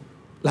forgot.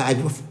 Like,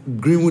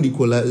 Greenwood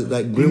equalized.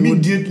 Like,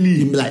 Greenwood.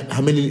 Immediately. Like,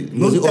 how many?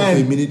 Was it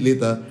a minute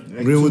later?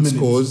 Like Greenwood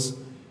scores.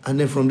 And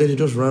then from there, they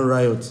just ran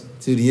riot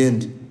till the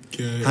end.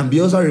 Okay. And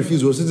Bielsa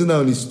refused. He was sitting down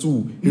on his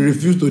stool. He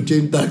refused to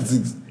change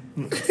tactics.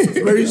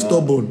 Very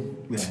stubborn.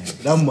 Yeah,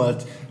 that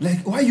much.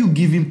 Like, why are you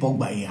giving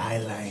Pogba a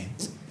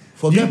highlight?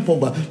 Forget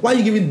Pogba. Why are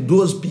you giving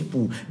those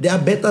people? They are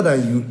better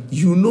than you.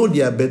 You know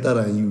they are better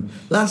than you.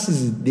 Last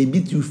season, they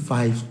beat you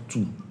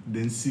 5-2.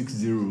 Then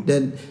 6-0.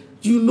 Then,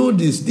 you know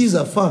this. These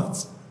are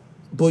facts.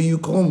 But you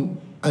come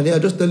and they are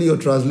just telling your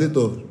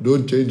translator,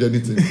 don't change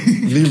anything.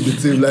 Leave the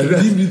team like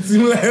that. Leave the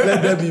team like that.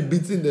 Let them be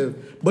beating them.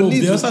 But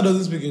Bielsa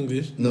doesn't speak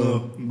English?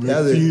 No.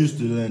 Refuse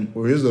to learn.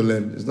 Refuse to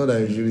learn. It's not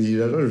that he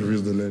does not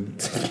refuse to learn.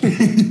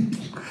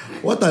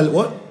 What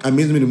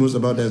amazed me the most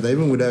about that is that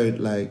even without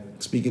like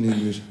speaking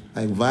English,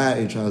 like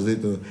via a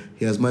translator,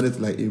 he has managed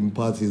to like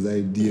impart his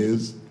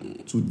ideas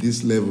to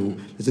this level.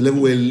 It's a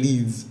level where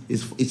Leeds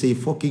it's a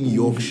fucking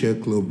Yorkshire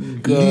club.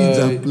 Leeds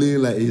are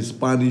playing like a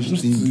Spanish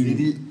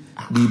team.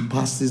 The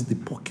passes, the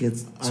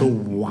pockets so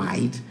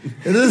wide.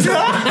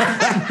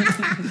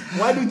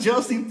 Why do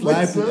Chelsea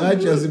play so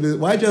good?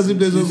 Why Chelsea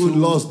play so good?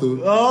 Lost though.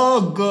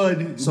 Oh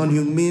God. Son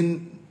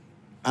Heung-min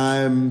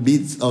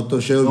beats Otto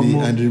Shelby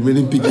and the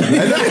remaining pick.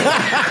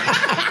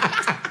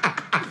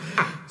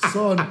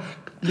 Son,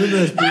 no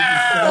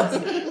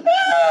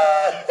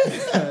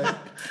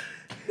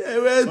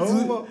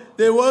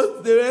They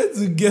want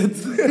to get.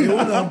 They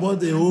want to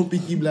bought a whole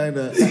Peaky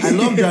Blinder. I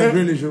love Jack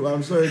Grealish.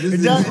 I'm sorry.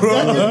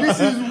 This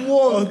is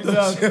war.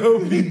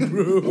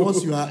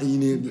 Once you are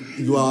in it,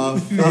 you are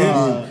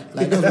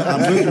like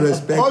I'm going to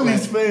respect. All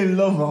is fair in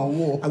love and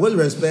war. I'm going to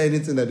respect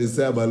anything that they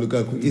say about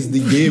Lukaku. It's the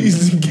game.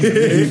 It's the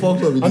game.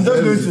 I'm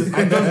just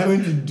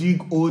going to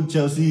dig old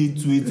Chelsea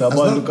tweets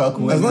about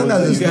Lukaku. As long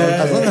as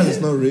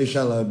it's not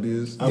racial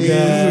abuse.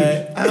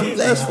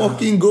 Let's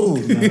fucking go.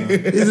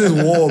 This is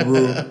war,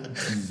 bro.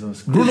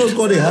 Bruno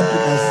scored a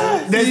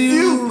hat-trick. They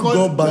still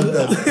got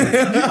bantered. You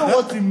know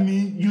what it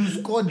means? You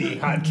scored a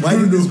hat-trick. Why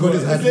did you score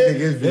his hat-trick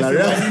against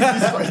Villarreal?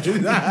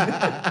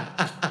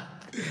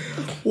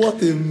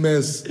 What a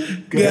mess.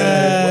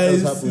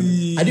 Guys,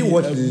 I didn't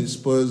watch the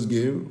Spurs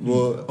game,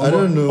 but I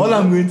don't know. All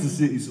I'm going to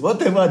say is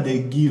whatever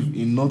they give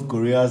in North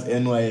Korea's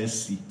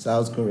NYSC,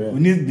 South Korea. we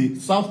need the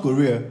South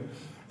Korea.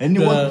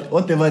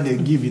 Whatever they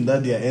give in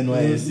that their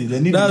NYSC, they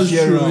need to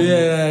share around.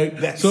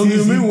 Yeah, so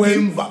you mean when he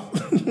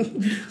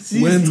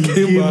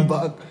came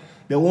back,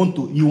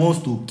 he wants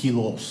to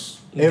kill us.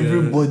 Yeah.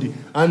 Everybody.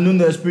 And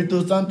Nuno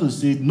Espirito Santo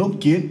said, no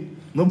kid,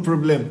 no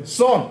problem.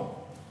 Son,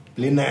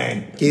 play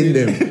 9. Cane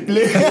them. Cane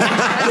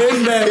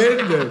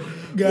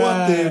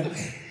them.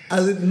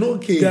 As in, no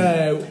case.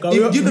 Guy, we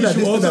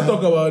should also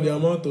talk about the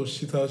amount of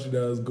shit house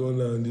that has gone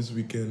on this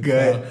weekend.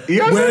 Guy,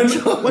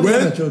 what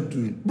did Sancho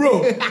do?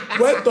 Bro,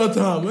 when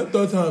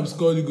Tottenham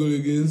scored the goal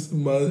against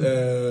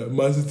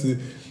Man City,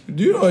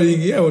 do you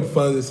know what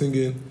fans are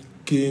singing?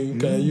 King,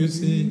 can you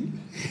see?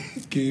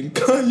 King,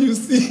 can you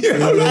see?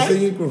 You're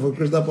singing for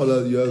Crystal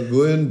Palace. You are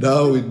going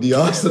down with the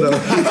Arsenal.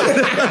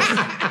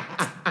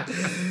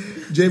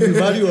 Jamie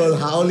Vardy was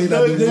howling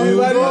at the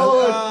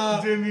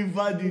Jamie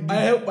Vardy. I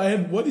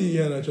heard, what did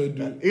Iheanacho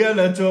do?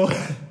 Iheanacho.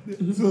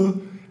 So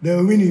they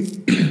were winning.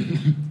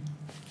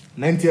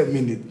 90th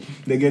minute,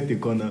 they get the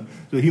corner.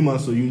 So him and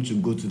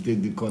Soyuncu go to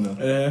take the corner.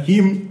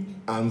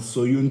 Him and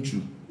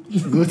Soyuncu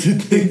go to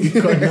take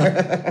the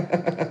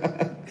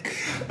corner.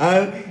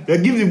 And they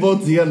give the ball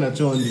to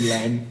Iheanacho on the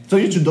line.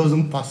 Soyuncu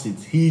doesn't pass it.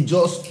 He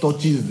just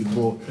touches the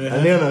ball.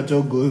 And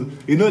Iheanacho goes.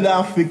 You know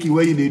that fakey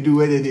way they do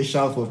where they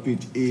shout for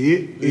pitch?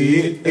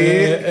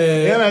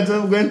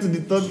 Iheanacho went to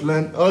the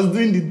touchline. I was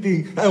doing the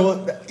thing.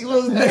 He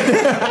was there.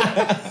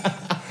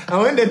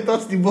 And when they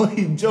touched the ball,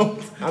 he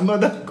jumped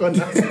another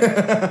corner.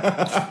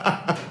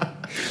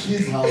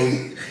 Shit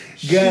house.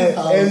 Guy,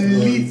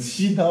 elite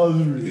shit house.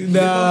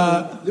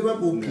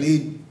 Liverpool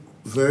played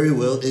very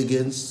well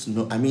against.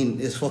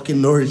 It's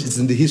fucking Norwich. It's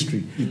in the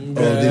history of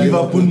the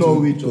Liverpool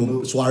Norwich.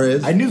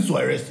 Suarez. I need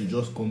Suarez to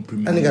just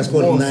compliment. I think I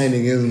scored 9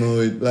 against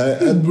Norwich. Like,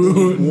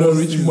 bro,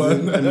 Norwich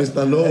man,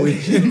 Mr.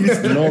 Norwich,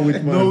 Mr.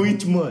 Norwich man.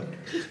 Norwich man.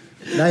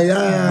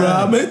 Bro,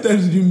 how many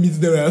times did you meet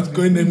them? I was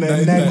going them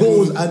 9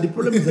 goals, and the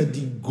problem is that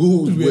the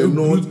goals were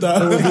not.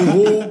 There was a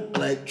whole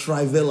like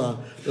trivela,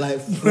 like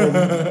from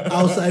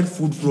outside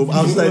foot, from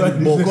outside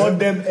the box.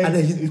 And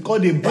then he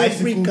called a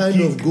bicycle every kind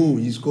kick. of goal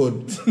he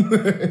scored.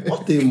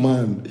 What a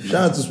man!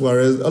 Shout out to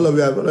Suarez. All of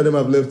them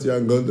have left here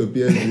and gone to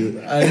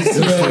PSG. I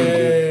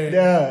swear.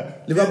 Yeah.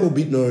 Liverpool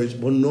beat Norwich,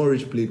 but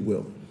Norwich played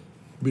well.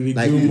 Billy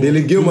Like Gilmore.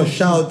 Billy Gilmore,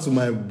 shout out to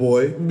my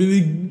boy.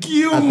 Billy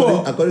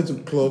Gilmore. According to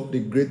Klopp, the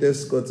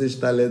greatest Scottish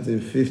talent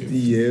in 50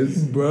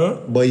 years.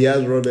 Bro. But he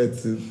has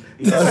Robertson.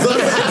 We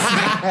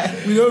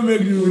don't make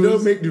the rules. We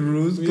don't make the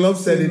rules. We Klopp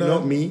don't said say it, that.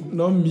 not me.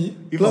 Not me.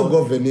 Klopp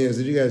got veneers.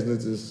 Did you guys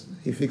notice?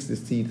 He fixed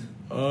his teeth.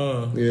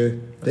 Yeah.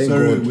 Thank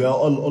Sorry, God. we are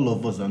all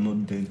of us are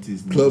not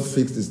dentists. Klopp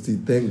fixed his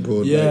teeth. Thank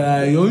God.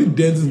 Yeah, the only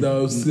dentist that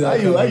was How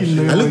you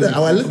know? I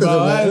looked at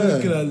Why him.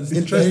 looking at this?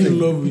 Interesting.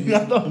 Love with you.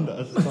 I don't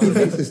understand. He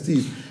fixed his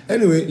teeth.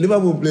 Anyway,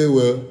 Liverpool played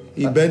well.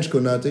 He benched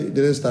Konate,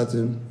 didn't start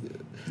him.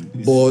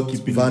 But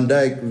Van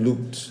Dijk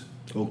looked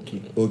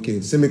okay.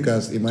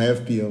 Tsimikas in my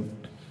FPL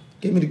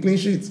gave me the clean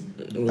sheet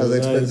as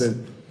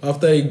expected.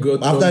 After he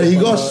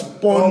got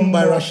spun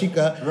by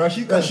Rashika.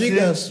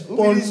 Rashika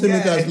spun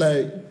Tsimikas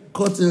like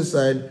cut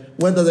inside.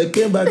 Went as I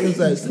came back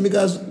inside.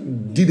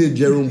 Tsimikas did a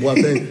Jerome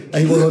Boateng and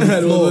he was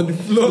on the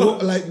floor.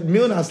 Like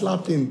Milner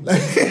slapped him. Like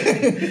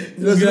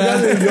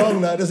Tsimikas was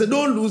young now. They said,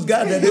 "Don't lose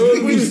guard." They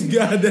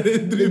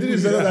did it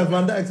second time.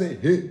 Van Dijk said,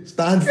 "Hey,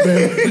 stand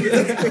firm."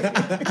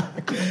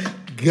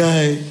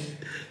 Guy,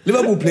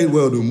 Liverpool played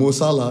well though. Mo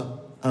Salah,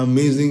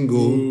 amazing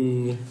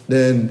goal.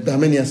 Then how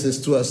many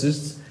assists? 2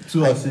 assists.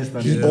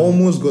 He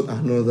almost got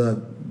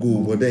another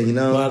goal, but then he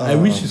now. Man, I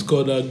wish he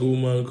scored that goal,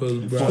 man.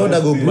 Because scored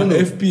that goal. Bruno.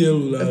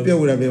 FPL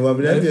would have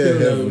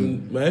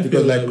been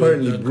because like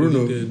currently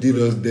Bruno did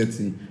us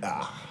dirty.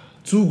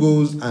 2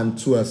 goals and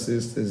 2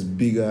 assists is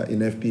bigger in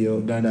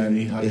FPL than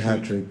a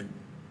hat trick.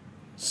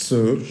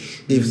 So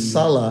if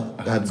Salah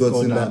had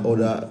gotten that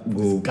other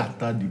goal,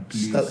 scattered the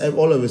place.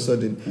 all of a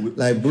sudden,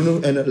 like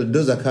Bruno and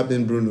those are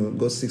captain Bruno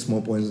got 6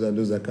 more points than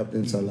those are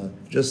captain Salah,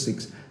 just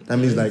 6. That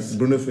means like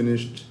Bruno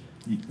finished.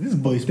 This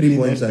boy is 3 playing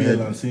points FPL ahead.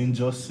 and saying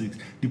just 6.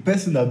 The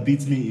person that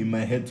beat me in my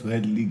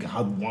head-to-head league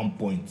had 1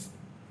 point.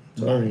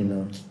 Sorry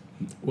now.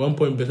 1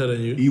 point better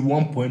than you. He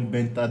 1 point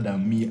better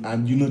than me,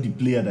 and you know the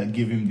player that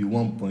gave him the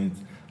 1 point.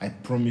 I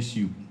promise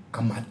you,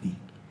 Amati.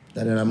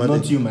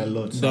 Not you, my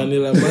lord. Sam.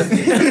 Daniel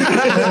Amati.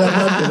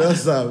 Not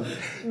Sam.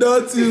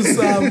 Not you,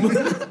 Sam.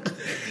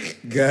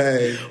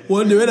 Guy.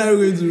 One day when are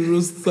we going to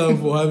roast Sam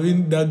for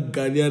having that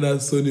Ghanaian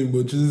as surname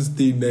but choosing to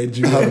stay in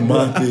Nigeria?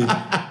 Amati.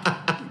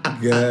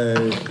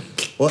 Guy.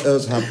 What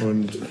else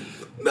happened?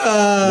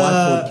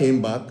 Watford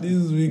came back.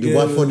 This weekend, the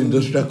Watford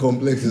Industrial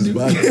Complex is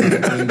back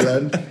in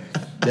England.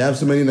 They have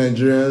so many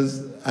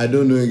Nigerians. I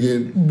don't know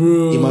again.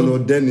 Bro. Emmanuel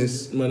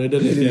Dennis played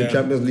in the yeah.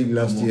 Champions League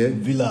last year.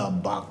 Villa are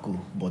back,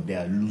 but they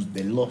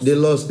lost. They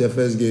lost their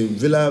first game.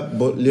 Villa,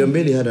 but Leon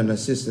Bailey had an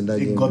assist in that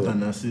game. He got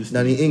an assist.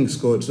 Danny Ings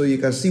scored. So you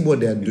can see what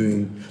they are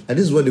doing. And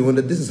this is what they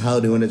wanted. This is how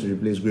they wanted to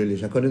replace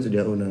Grealish, according to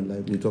their owner,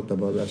 like we talked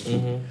about last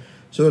week.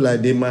 So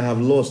like they might have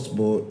lost,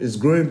 but it's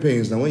growing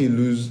pains. Now when you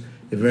lose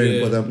a very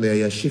important player,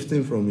 you're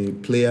shifting from a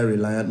player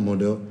reliant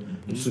model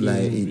to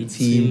like a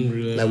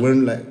team. Like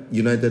when like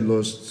United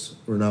lost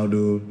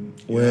Ronaldo,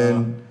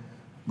 when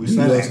we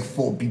signed like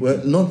 4 people.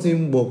 Well,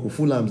 nothing but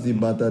Fulham still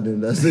better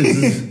than that.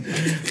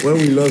 When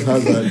we lost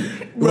Hazard.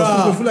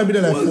 Bruh, Fulham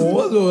beat like 4.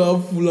 What's our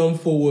Fulham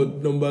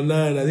forward number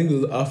 9? I think it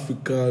was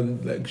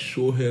African, like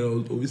showhead. I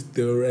was always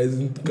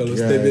terrorizing Carlos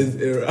Tevez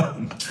era.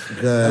 I'm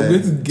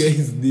going to get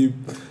his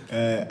name.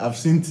 I've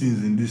seen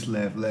things in this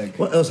life. Like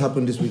what else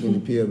happened this week in the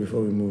PL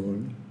before we move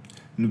on?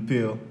 In the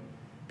PL.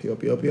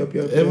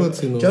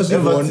 Everton. Chelsea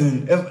won.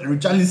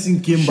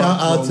 Richarlison came Shout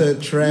back. out to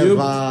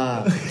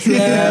Trevor.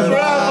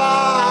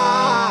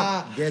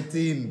 Get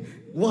in.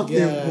 What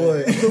a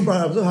boy. I'm so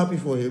proud. I'm so happy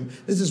for him.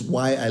 This is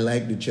why I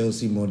like the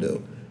Chelsea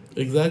model.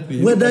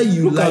 Exactly. Whether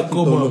you like it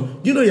or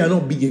not. You know you're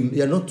not big.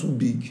 You're not too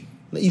big.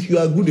 Like, if you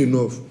are good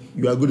enough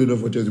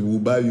for Chelsea, we'll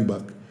buy you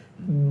back.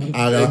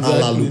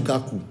 Ala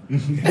Lukaku.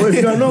 But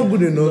if you are not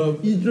good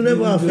enough, you do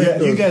never affect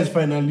us. You guys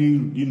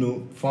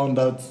finally, found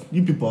out.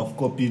 You people have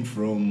copied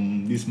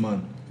from this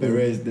man,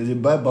 Perez. There's a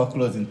buyback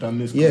clause in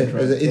Tammy's contract.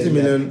 There's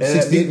an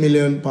 68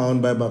 million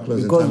pound buyback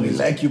clause because in we Tammy's.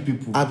 like you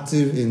people.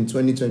 Active in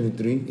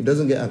 2023. It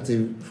doesn't get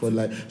active for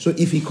so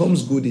if he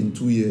comes good in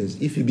 2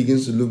 years, if he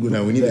begins to look good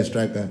and we need a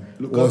striker,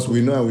 once we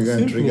know how we're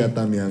going to trigger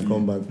Tammy and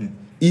come back.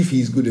 If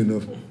he's good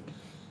enough.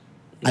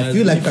 I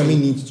feel like Tammy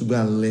needs to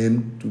go and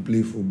learn to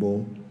play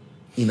football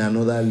in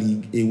another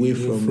league, away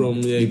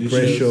from the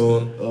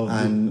pressure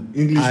and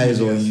English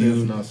eyes on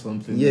you.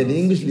 The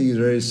English league is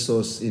very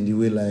sus in the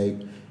way like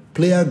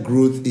player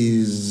growth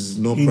is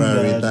not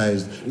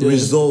prioritized.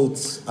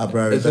 Results are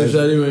prioritized.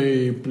 Especially when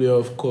you play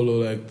off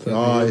color like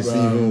that. It's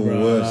even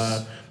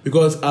worse.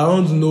 Because I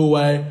don't know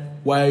why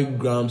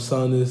Graham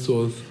Souness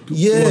was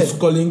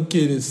calling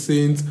Kane a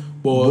saint,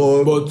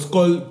 but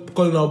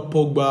calling out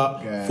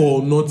Pogba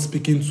for not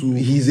speaking to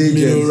his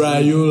agent.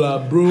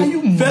 Raiola, bro.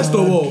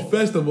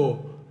 First of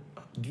all,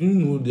 do you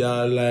know they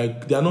are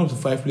not up to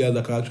 5 players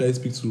that can actually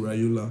speak to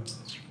Raiola?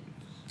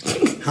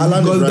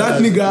 Because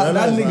that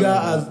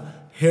nigga has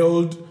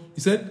held.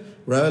 You said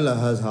Raiola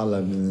has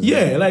Haaland.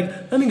 Yeah,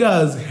 like that nigga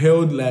has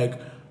held like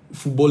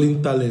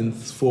footballing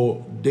talents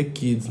for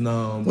decades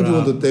now. What do you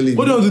want to tell him?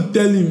 What do you want to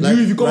tell him? Like,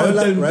 If you come and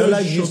tell him,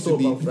 Raiola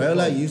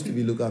used to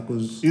be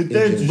Lukaku's You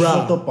tell him to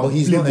shut up, but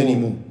he's not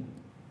anymore.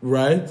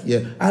 Right? Yeah,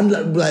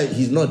 and like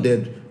he's not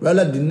dead.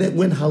 Raiola,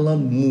 when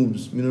Haaland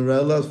moves,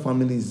 Raiola's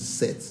family is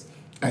set.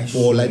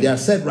 Or like they are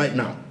set right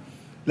now.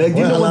 Like,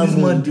 you know what this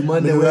man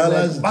demanded?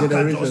 Raiola's Baka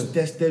generation just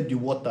tested the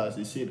waters.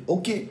 He said,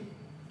 okay,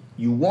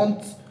 you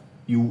really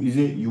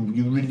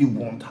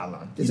want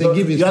Haaland. They say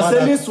give his you're father-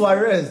 selling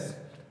Suarez.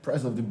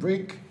 Price of the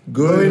break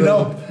going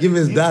up. Give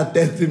his dad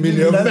 30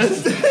 million.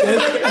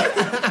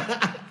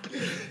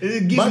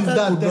 Give his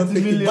dad 30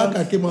 million.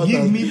 Baka came out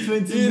Give and- me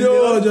 20 You million. know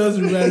what just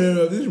reminded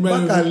me of? This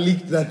reminded me Baka of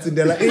leaked that thing.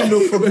 They're like, ain't no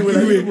fucking way.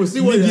 Like, people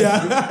see what they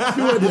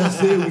are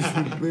saying we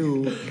should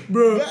pay.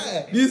 Bro,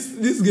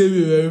 this gave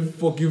me a very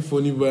fucking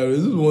funny vibe.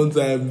 This was one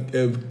time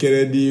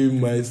Kennedy,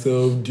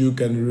 myself,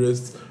 Duke, and the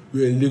rest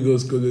were in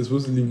Lagos because they were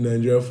supposed to leave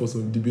Nigeria for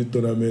some debate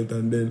tournament,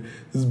 and then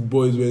these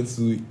boys went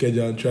to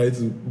Ikeja and tried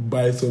to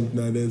buy something,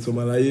 and then some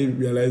Alaye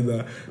realized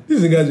that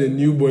these guys were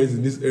new boys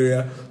in this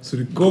area, so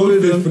they called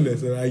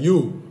Faithfulness and like,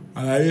 yo,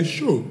 Alaye,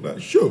 show,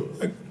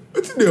 like,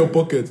 what's in your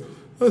pocket?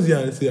 I was here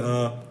and say,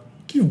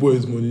 give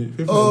boys money.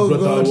 Faithfulness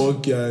brought out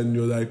 1K, and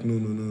you're like,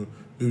 no,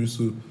 maybe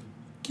so.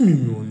 Give me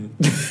money.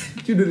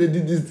 You know they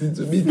did this thing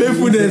to me.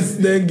 Faithfulness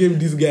then gave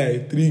this guy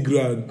 3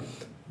 grand.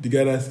 The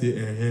guy that say,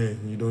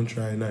 you don't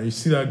try now. You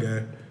see that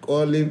guy?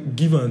 Call him.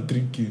 Give him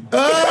 3K. You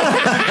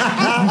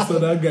saw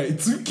that guy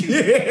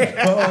 2K.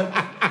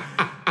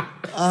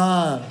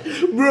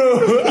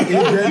 Bro.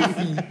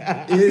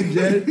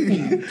 Agent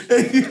fee.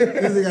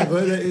 This nigga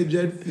collected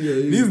agent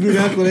fee. This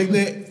nigga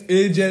collected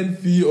agent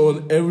fee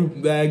on every,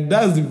 like,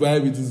 that's the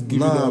vibe it is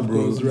giving. Nah, out,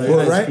 bro. right?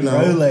 But right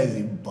now, Raiola is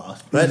a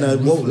bastard. right now,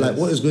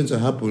 what is going to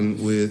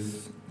happen with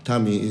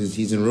Tammy is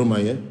he's in Roma,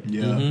 yeah?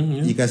 Yeah.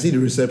 You can see the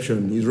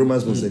reception. He's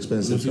Roma's most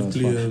expensive 50,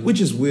 transfer.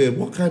 Which is weird.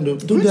 What kind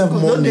of... Don't they have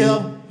money? Don't they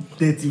have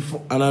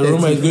 34? And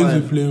Roma is going to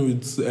 35. be playing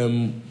with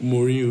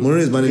Mourinho. Mourinho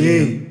is managing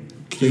him.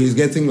 So he's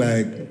getting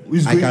like,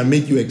 I can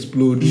make you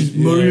explode. He's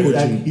Mourinho,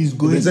 like, he's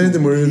going If there's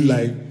anything to Mourinho be-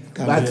 like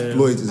can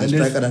exploit is a And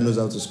striker that knows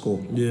how to score.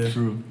 Yeah.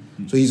 True.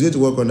 So he's going to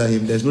work under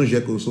him. There's no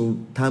Dzeko, so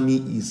Tammy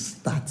is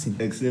starting.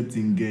 Except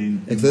in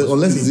game.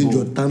 Unless he's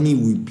injured, Tammy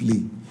will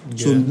play.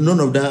 So none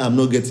of that, I'm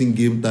not getting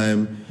game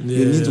time.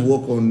 You need to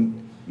work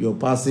on your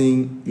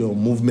passing, your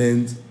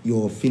movement,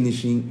 your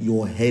finishing,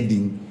 your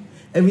heading.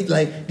 These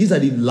are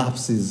the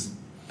lapses.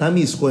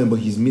 Tammy is scoring, but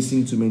he's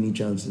missing too many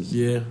chances.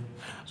 Yeah.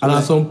 And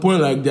at some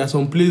point, like, there are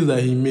some plays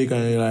that he make,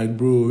 and you're like,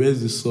 bro,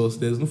 where's the sauce?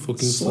 There's no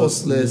fucking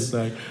sauce. Sauceless.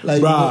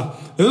 Like,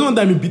 Bruh. There was one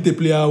time he beat a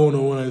player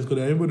one-on-one, and because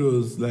everybody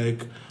was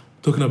like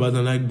talking about it,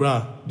 and like,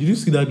 bruh, did you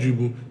see that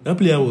dribble? That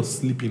player was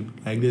sleeping.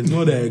 Like, there's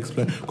no other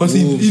explain. Because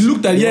he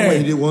looked at, He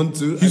didn't want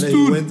to. he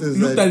stood,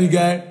 looked at the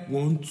guy,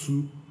 1,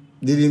 2.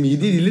 He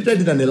literally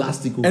did an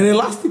elastico. An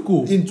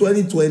elastico. In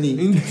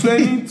 2020. In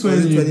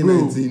 2020, bro.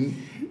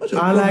 2019. What's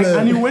your And like, problem?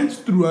 and he went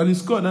through and he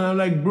scored, and I'm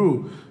like,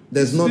 bro,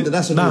 That's not a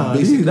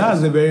basic.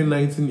 that's a very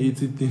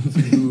 1980 thing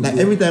to do. Like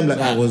bro. every time, like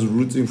I was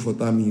rooting for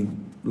Tammy.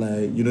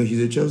 Like, he's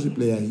a Chelsea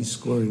player, he's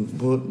scoring,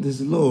 but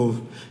there's a lot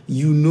of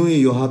in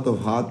your heart of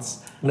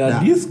hearts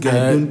that this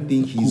guy I don't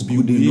think he's could be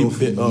good way enough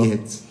better.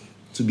 yet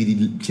to be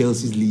the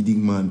Chelsea's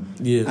leading man.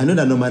 Yeah. I know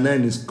that number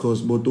 9 is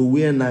cost, but to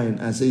wear 9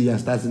 and say you're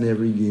starting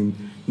every game,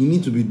 you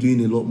need to be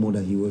doing a lot more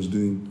than he was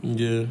doing.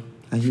 Yeah.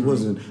 And he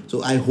wasn't.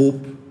 So I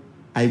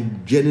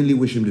genuinely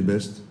wish him the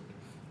best.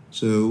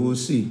 So we'll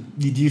see.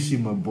 Did you see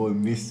my boy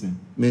Mason?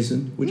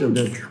 Mason, which of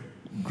them?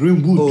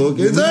 Greenwood. Oh,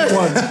 okay. The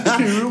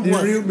Sorry. real one. The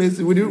real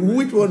Mason.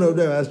 Which one of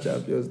them has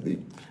Champions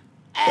League?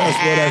 That's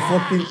what I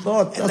fucking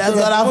thought. That's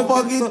what I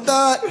fucking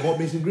thought. But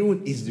Mason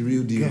Greenwood is the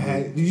real deal. Yeah,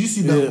 bro. did you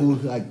see that goal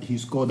like he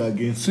scored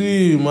against?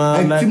 See,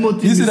 man, like,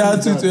 Timothy you see that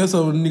Mason tweet where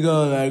some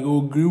nigga like,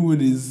 oh,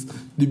 Greenwood is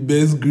the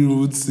best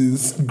Greenwood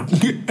since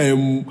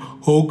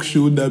Hulk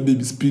showed that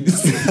baby speed.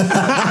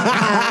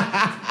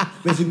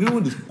 Mason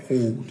Greenwood is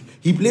cold.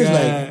 He plays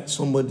like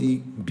somebody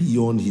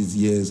beyond his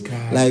years.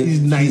 Like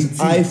he's his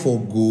 19. eye for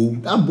goal.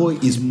 That boy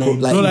is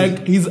 19. So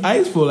like his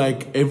eyes for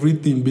like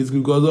everything basically,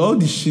 because all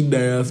the shit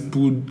that he has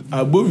pulled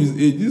above his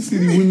age. You see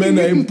the women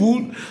that he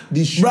pulled.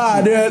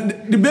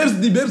 Bruh, the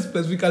babes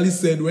specifically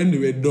said when they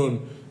were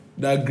done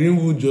that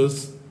Greenwood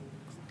just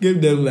gave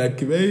them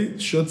like a very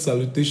short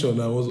salutation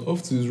and was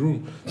off to his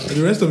room. And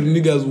the rest of the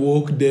niggas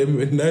walked them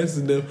and nice to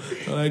them.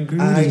 I'm like,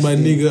 Greenwood is my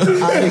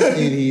nigga. Ice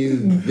in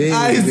his veins.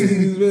 Ice in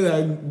his veins.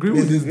 Like,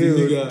 Greenwood is the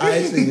nigga.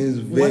 Ice in his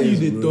veins. Why you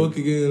they talk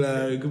again?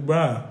 Like,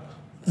 bruh.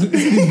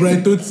 It's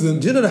Brian Totzen.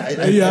 Do you know that?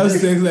 And you have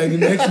sex, like the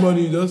next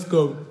morning you just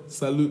come,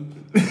 salute.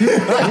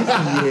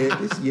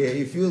 This year,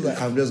 it feels like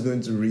I'm just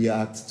going to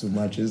react to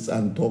matches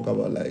and talk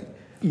about like.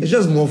 It's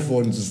just more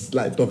fun to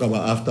like talk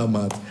about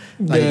aftermath.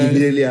 Like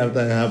immediately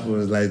after it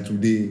happens, like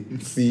today.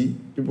 See,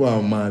 people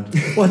are mad.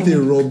 What a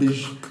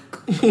rubbish.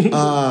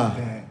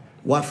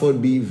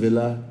 Watford beat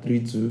Villa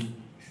 3-2.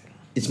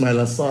 Ismail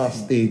Assar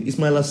stayed.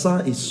 Ismail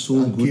Assar is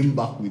so good. Came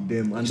back with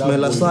them. And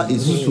Ismail Assar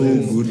is so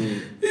good.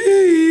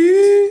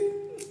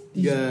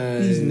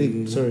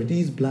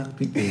 These black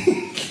people.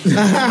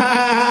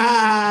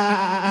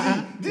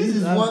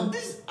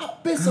 This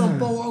pace and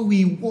power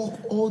we walk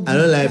all the time. I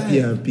don't like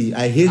P&P.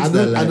 I hate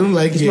that. I don't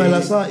like Ismail it.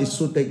 Assar is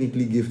so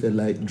technically gifted,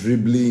 like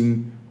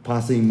dribbling,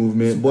 passing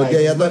movement. But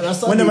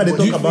Like, whenever they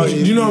talk about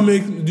it, do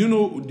you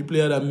know the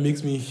player that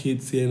makes me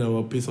hate saying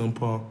about pace and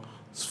power?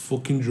 It's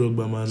fucking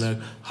Drogba, man. Like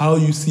how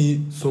you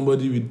see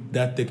somebody with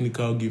that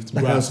technical gift,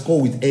 that bruh. can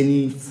score with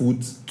any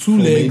foot, Two from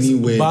legs,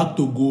 anywhere. back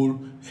to goal,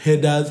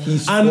 headers.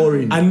 He's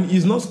scoring. And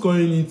he's not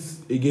scoring it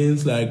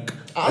against like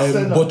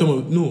bottom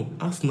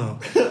of Arsenal.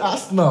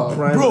 Arsenal.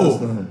 Prime Bro,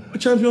 Arsenal.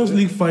 Champions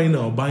League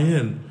final,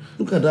 Bayern.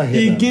 Look at that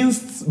header.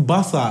 Against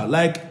Barca,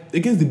 like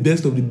against the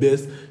best of the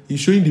best,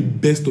 he's showing the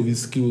best of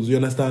his skills. You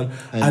understand?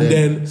 And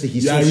then see,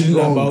 he's you so are reading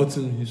strong. about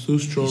him. He's so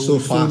strong. He's so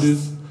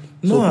fast.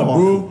 No, powerful.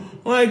 bro.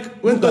 Like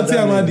when Look at that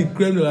Tatiana man. had the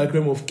creme de la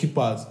creme of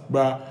keepers,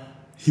 bruh,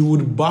 he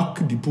would back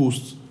the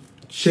post,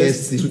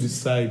 chest Chest to it. the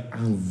side,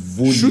 And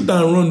volley. shoot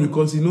and run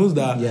because he knows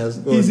that Yes,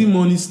 God. easy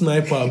money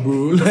sniper,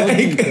 bro. Nothing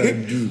he Like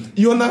can do.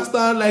 you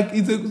understand? Like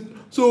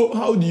so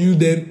how do you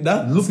then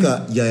Look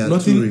at Yaya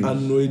nothing Toure.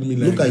 annoyed me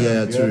like Look at that.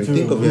 Yaya Toure. Toure,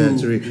 Think of bro. Yaya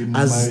Toure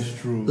as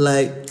Maestro.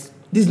 like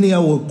this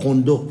nigga was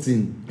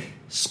conducting,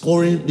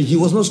 scoring. He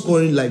was not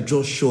scoring like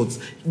just shots,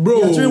 Bro.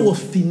 Yaya Toure was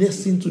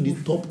finessing to the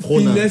top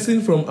corner.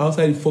 Finessing from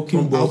outside the fucking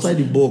From box outside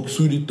the box.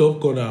 to the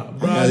top corner.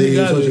 Bruh, I think he's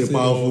nigga, such a they say,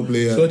 powerful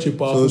player. Such a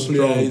powerful So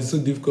player. strong. It's so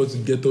difficult to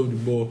get off the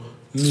ball.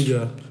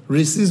 Nigga.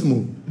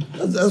 Racismo.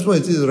 That's what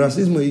it is.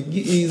 Racismo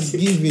is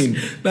giving.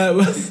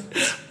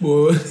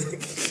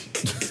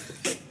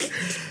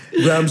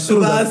 Graham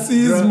Souness.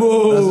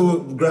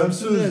 Racismo. Graham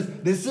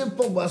Souness. They say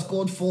Pogba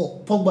scored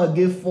 4. Pogba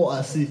gave 4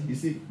 assists. You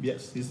see,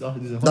 yes, he's a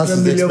 100 That's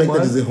his million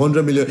expected. man. Is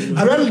 100 million.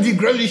 Did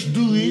Grealish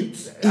do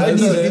it?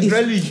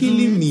 It's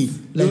killing me.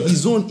 Like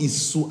his own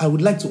is so. I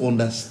would like to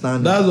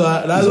understand. That's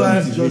why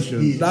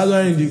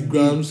in the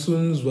Graham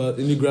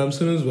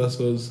Souness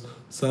versus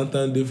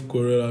Santan Dave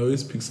Corral, I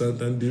always pick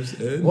Santan Dave's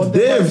head. What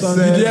Dave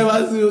said. Did you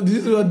ever see? Did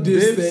you see what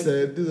Dave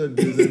said?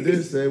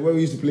 Dave said when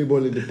we used to play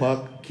ball in the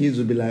park, kids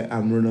would be like,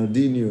 I'm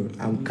Ronaldinho,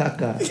 I'm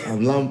Kaka,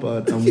 I'm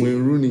Lampard, I'm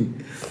Wayne Rooney.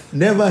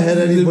 Never heard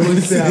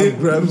anybody say I'm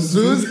Graham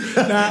Souness.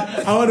 Nah,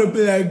 I want to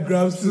play like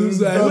Graham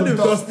Souness. I want to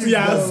dusty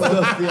ass.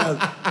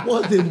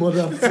 What a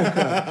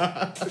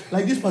motherfucker.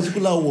 Like this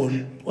particular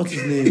one, what's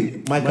his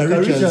name? Michael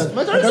Richards.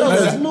 Michael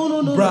Richards.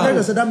 No. Bro.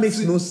 Michael said that makes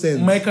no sense.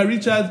 Michael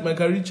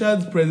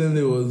Richards' presence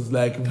there was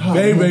like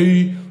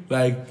very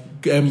like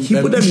He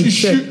put them in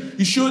check.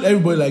 He showed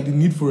everybody like the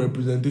need for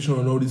representation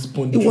and all this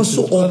point. It was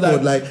so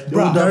awkward.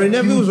 Gary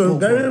Neville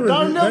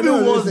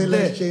was there.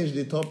 Let's change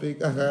the topic.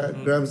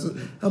 Graham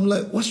Souness. I'm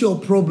like, what's your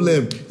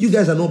problem? You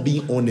guys are not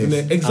being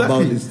honest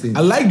about this thing. I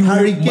like the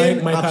Harry way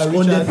Kane Michael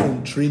absconded Richards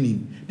from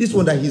training. This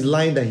one that he's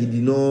lying that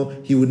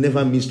he would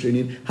never miss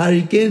training.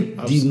 Harry Kane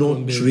did not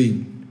Absconded.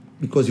 train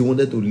because he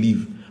wanted to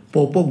leave.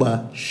 Paul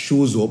Pogba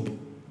shows up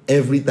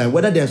every time.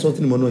 Whether they're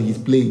assaulting him or not, he's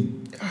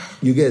playing.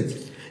 You get?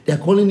 They're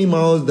calling him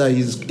out that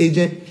his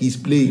agent, he's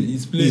playing.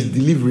 He's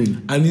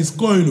delivering. and he's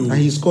scoring. And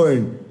he's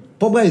scoring.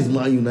 Pogba is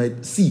Man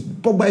United. See,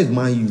 Pogba is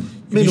Man U.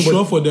 Be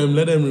sure for them.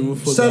 Let them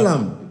remove for Sell that.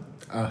 him.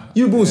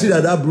 You people see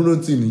that Bruno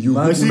thing.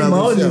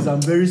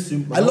 I'm very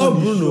simple. I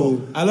love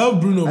Bruno. I love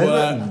Bruno, I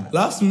but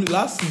last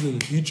season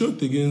he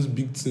choked against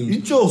big teams.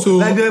 He choked. So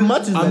Like the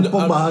matches I'm- that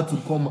Pogba I'm- had to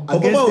come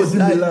Pogba was against AC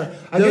like, Milan.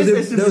 there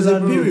was a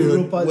Milan, period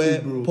Europa where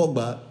League, bro.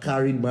 Pogba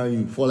carried Man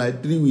U for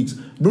like 3 weeks.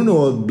 Bruno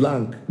was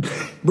blank.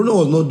 Bruno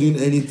was not doing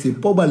anything.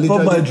 Pogba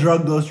Pogba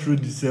dragged us through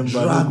December.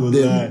 Dragged No go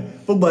them. lie.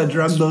 Pogba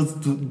dragged us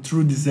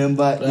through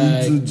December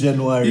into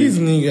January. These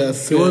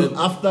niggas It was said,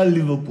 after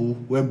Liverpool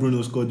where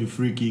Bruno scored the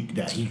free kick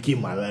that he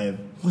came alive.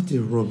 What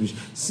a rubbish.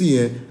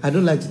 See, I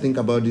don't like to think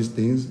about these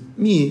things.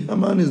 Me,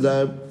 I'm honest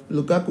that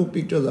Lukaku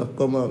pictures have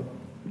come out.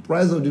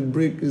 Price of the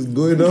brick is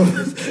going up.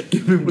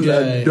 People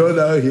are done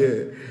out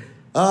here.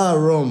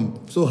 Rom,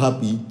 so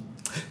happy.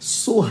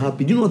 So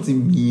happy. Do you know what it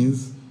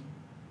means?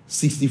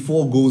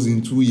 64 goals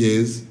in 2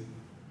 years.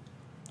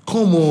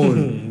 Come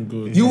on.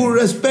 Good. You will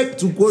respect,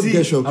 to quote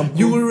Geshock,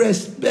 you will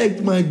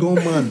respect my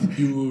gunman.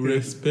 You will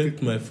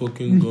respect my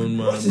fucking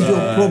gunman. What is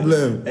your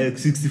problem?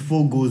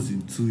 64 goals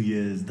in 2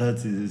 years. That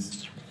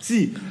is.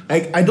 See,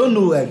 I don't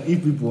know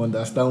if people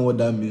understand what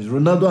that means.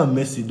 Ronaldo and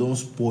Messi don't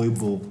spoil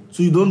ball,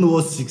 so you don't know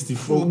what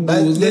 64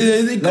 goals.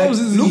 It comes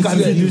easy. Look at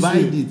it.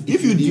 Divide it.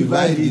 If you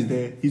divide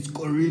it, he's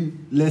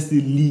scoring, let's say,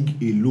 league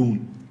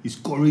alone. He's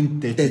scoring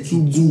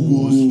 32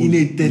 goals in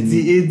a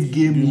 38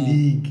 game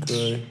league.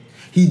 Okay.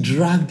 He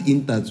dragged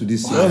Inter to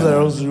this That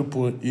was year. around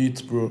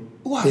 0.8, bro.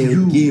 Who are Per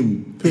you?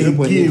 game. Per 0.85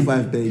 per game.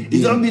 game.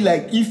 It don't be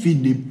like if he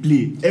dey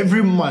play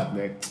every match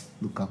like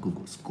Lukaku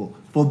go score.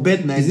 For Bet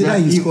Is it that Nigeria,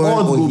 he's he scoring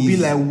odds or go be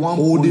he's like 1.2.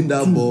 holding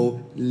that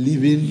ball,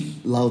 leaving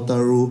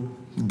Lautaro,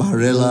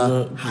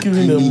 Barella,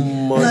 Giving them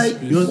Hakimi? much Like,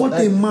 space. what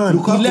a man.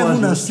 Lukaku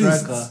 11 as your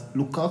assists. striker.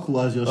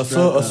 Lukaku as your I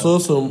striker. saw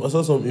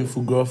some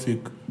infographic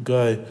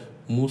guy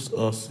most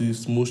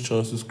assists, most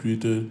chances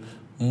created,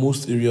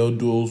 most aerial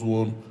duels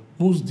won,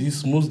 most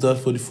this, most that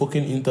for the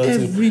fucking Inter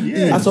team.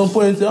 Everything. At some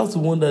point, you have to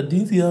wonder,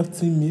 didn't he have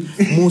teammates?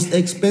 Most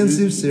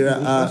expensive Serie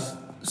A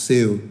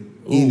sale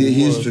in the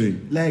history.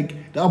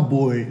 Like, that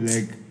boy,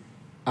 like,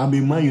 I'm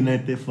a Man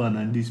United fan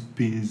and this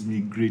pains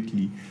me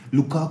greatly.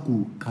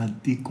 Lukaku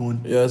can take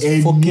on it's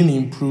fucking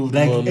improved.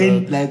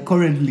 Like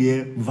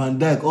currently, Van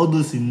Dijk, all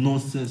those in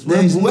nonsense. There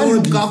is no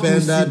Lukaku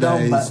defender sit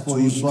down that is for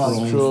too his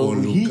strong for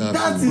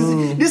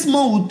Lukaku. This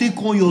man will take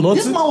on your.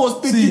 This man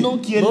was taking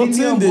on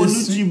Chiellini and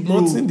Bonucci, bro.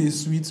 Nothing they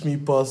sweet me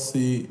past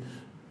say.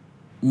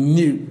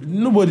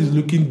 Nobody's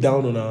looking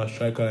down on our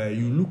striker. Like,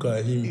 you look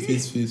at him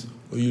face.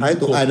 Or you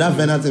that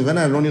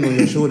Werner running on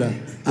your shoulder.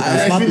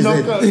 I slap his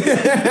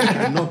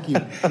head. Knock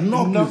him.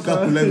 Knock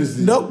Lukaku. Let me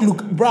see. Knock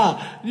bruh.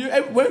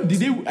 When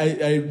did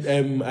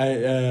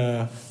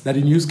that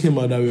the news came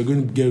out that we were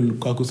going to get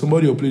Lukaku,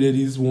 somebody uploaded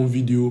this one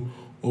video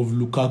of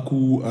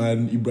Lukaku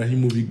and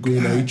Ibrahimovic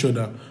going at each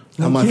other.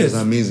 That match is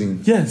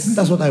amazing. Yes.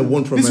 That's what I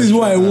want from this is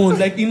what I want.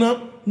 Like,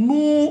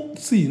 no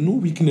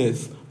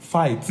weakness.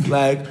 Fight.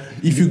 Like,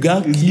 if you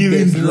got it's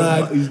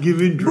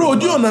giving bro,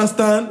 do you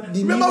understand?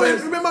 Remember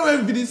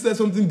when Vidi said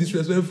something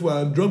disrespectful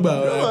and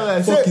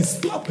Drogba fucking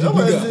slapped the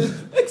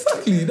nigga?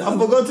 Exactly. I've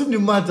forgotten the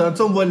match and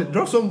somebody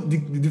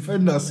the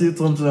defender said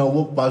something and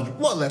walked past.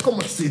 What? Like, come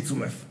and say it to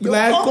my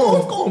like,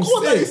 come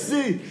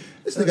say.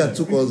 This nigga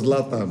took us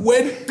Zlatan.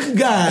 When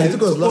guy he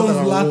took us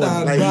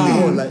Zlatan like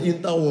he won, like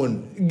Inter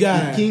won.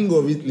 Guy, the king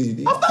of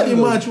Italy. After the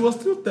match, he was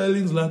still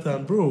telling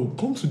Zlatan, bro,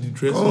 come to the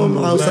dressing room.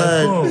 Come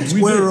outside,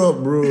 square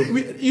up, bro.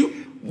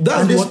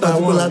 That's this what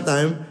particular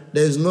time,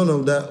 there's none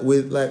of that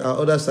with like our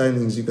other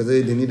signings. You could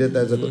say they needed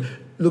that.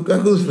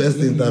 Lukaku's first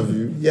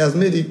interview, he has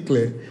made it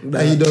clear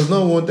that he does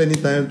not want any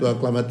time to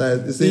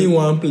acclimatize. He said,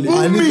 one place.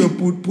 I need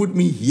to put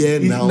me here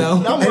now.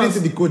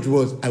 Anything the coach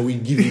was, I will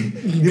give him.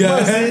 The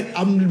man say,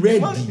 I'm ready.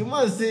 The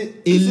man say,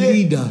 a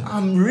leader.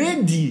 I'm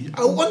ready.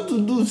 I want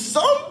to do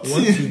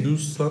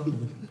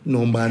something.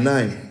 Number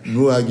 9,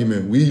 no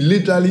argument. We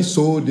literally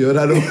sold the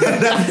other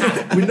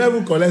number. We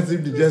never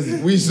collected the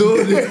jersey. We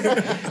sold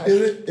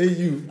it. Hey,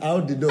 you,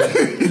 out the door.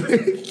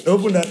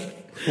 Open that.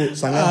 Oh,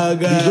 Sanga,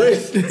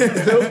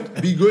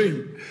 be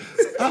going.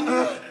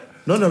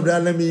 None of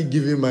that. Let me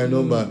give you my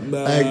number.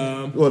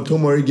 Like what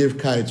Tomori gave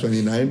Kai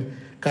 29.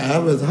 Kai,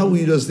 how will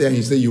you just say and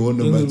you say you want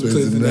number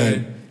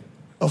 29?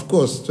 Of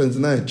course,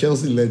 29,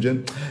 Chelsea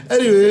legend.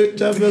 Anyway,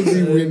 Champions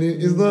League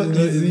winning is not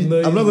easy.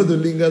 I'm not going to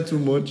linger too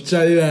much.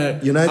 Charlie,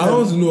 like, United. I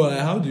want to know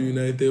how do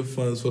United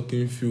fans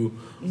fucking feel,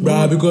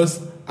 bruh?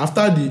 Because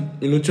after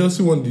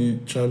Chelsea won the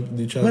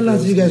Champions. When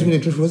last did you guys win a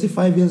trophy? Was it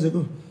 5 years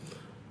ago?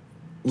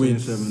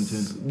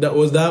 2017.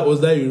 Was that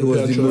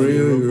Europa? It was the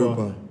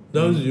Europa.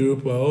 That was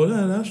Europa. Oh,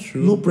 yeah, that's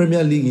true. No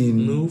Premier League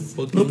in. No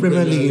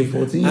Premier League in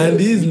 14 years. And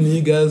these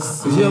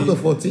niggas. Is it up to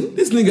 14?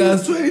 These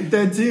niggas.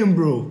 2013,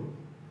 bro.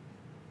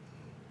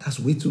 That's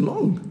way too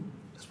long.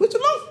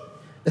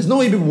 There's no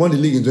way people won the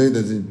league in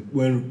 2013.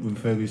 When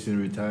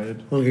Ferguson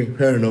retired. Okay,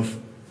 fair enough.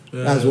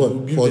 That's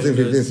what? 14,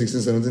 15,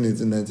 16, 17,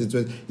 18, 19,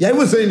 20. Yeah,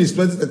 even saying it's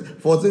 20,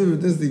 14,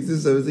 15, 16,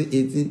 17,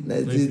 18,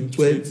 19,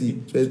 20,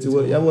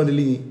 21. You have won the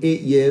league in 8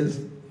 years.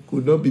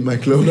 Could not be my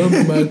club.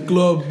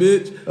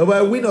 Bitch. But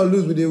I win or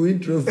lose with a win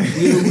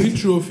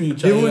trophy.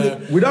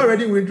 We'd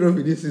already win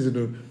trophy this season,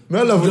 though.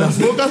 None of us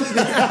focus.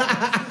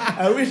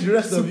 I wish the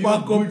rest of you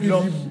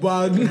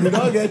bag. We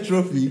don't get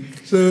trophy.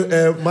 So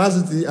Man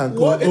City and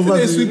what over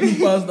they sweep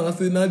past and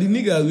say now the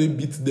niggas will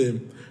beat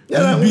them.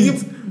 Yeah,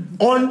 beat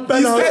on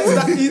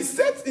penalty. He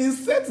set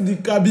the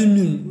cabin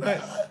meme.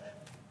 Like,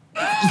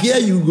 here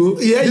you go.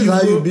 This is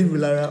how you beat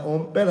Villarreal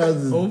on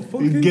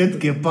penalty. You get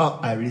Kepa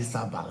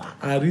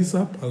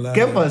Arrizabalaga.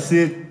 Kepa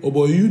said, "Oh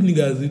boy, you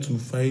niggas need to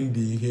find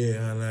the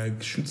hair and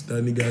like shoot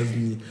that nigga's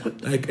knee."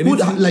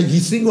 Like he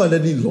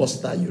single-handedly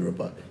lost that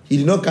Europa. He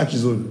did not catch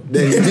his own.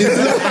 Then he did.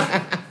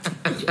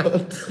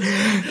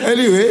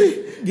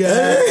 Anyway,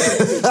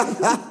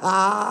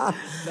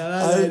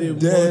 I'm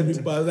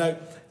dead. Like,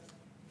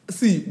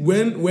 see,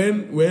 when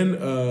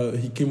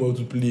he came out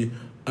to play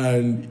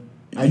and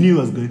I knew he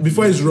was good.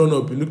 Before his run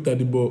up, he looked at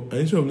the ball.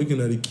 And instead of looking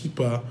at the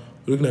keeper,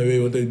 looking at where he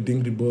wanted to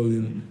dink the ball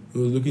in, he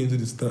was looking into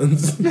the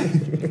stands. What a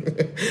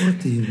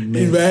mess.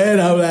 In my head,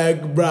 I'm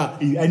like,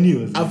 bruh. I knew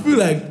it was I feel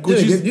like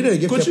coaches... You know, they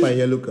gave Kepa a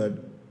yellow card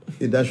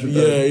in that shootout.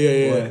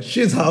 Yeah.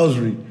 Shit's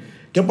housery.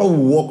 Kepa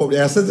will walk up. They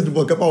are set to the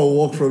ball. Kepa will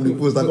walk from the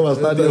post and come and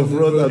stand in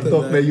front and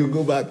top. Then you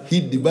go back,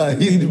 hit the bar,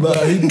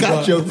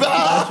 catch your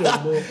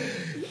ball.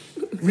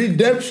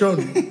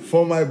 Redemption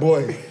for my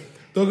boy.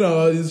 Talking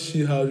about this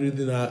shit house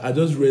reading, I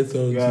just read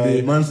something today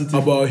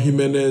about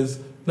Jimenez.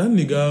 That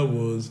nigga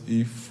was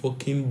a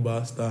fucking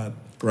bastard.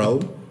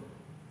 Proud?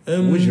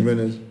 Which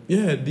Jimenez?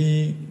 Yeah,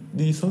 the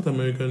South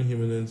American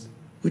Jimenez.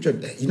 Which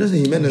one? You know the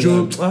Jimenez?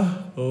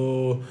 I'm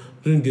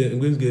going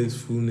to get his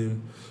full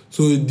name.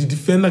 So the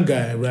defender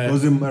guy, right?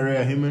 Was it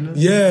Maria Jimenez?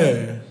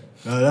 Yeah.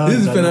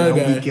 This defender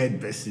guy.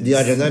 The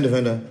Argentine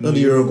defender, not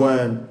the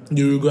Uruguayan.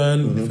 The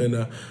Uruguayan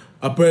defender.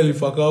 Apparently,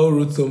 Falcao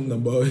wrote something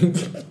about him.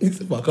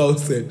 Falcao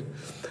said,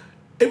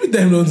 every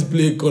time he wants to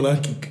play a corner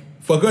kick,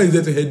 Falcao is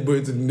there to headbutt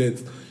into the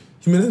net.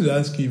 Jimenez will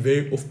ask you a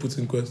very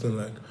off-putting question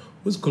like,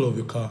 what's the color of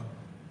your car?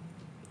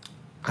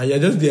 And you're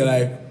just there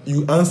like,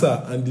 you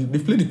answer and they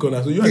play the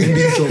corner, so you are in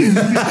the jump.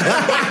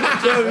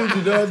 Tell me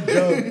to not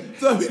jump.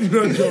 Tell me to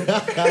not jump.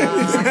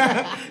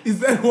 He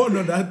said one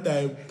of that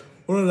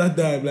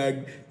time,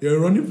 like, you're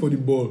running for the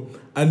ball.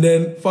 And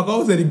then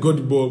Falcao said he got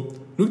the ball,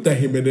 looked at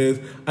Jimenez,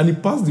 and he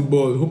passed the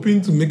ball,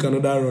 hoping to make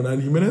another run.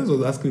 And Jimenez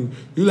was asking him,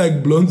 you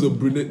like blondes or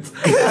brunettes?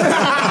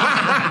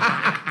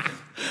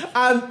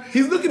 And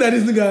he's looking at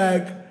this nigga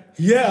like,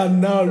 yeah, and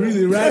now,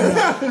 really, right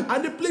now.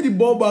 And they play the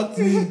ball back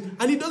to him,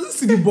 and he doesn't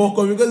see the ball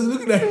coming because he's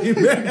looking at him.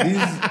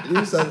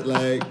 This is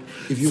like,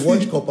 if you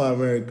watch Copa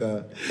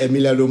America,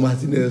 Emiliano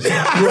Martinez,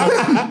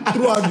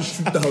 throughout the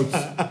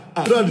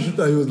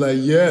shootout, he was like,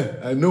 yeah,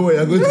 I know where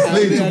you're going to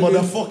play to,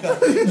 motherfucker.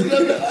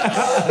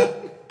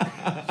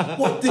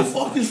 What the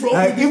fuck is wrong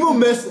with even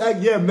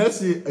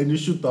Messi in the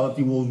shootout,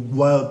 he was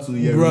wild to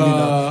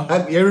Yeremina.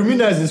 Like,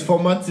 Yeremina is his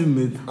former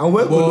teammate, and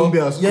when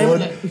Colombia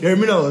scored,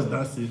 Yeremina was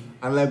dancing.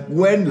 And like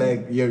when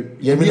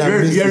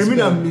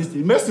Yeremina missed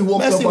it, Messi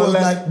walked up and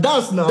like,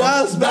 dance now,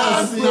 dance, make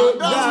I see.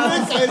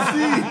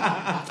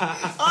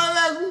 I'm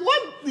like,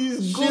 what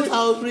is going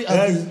on?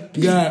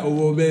 Guy,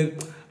 man,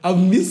 I've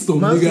missed some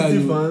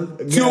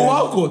nigga. Theo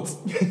Walcott.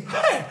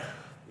 Hey,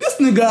 this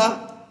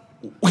nigga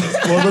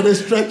was on a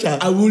stretcher.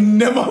 I will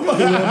never.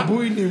 They were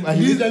booing him, and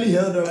he literally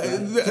held up.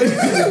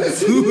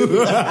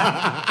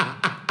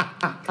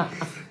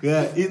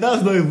 Yeah,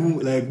 that's not even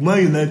like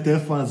Man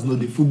United fans know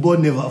the football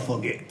never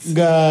forgets. So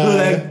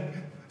like,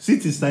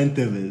 City signed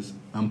Tevez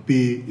and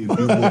pay a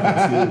billboard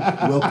and say,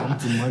 welcome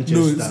to Manchester.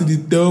 No, see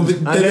the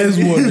Tevez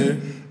one.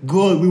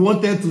 God, we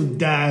wanted to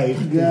die.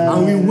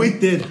 And we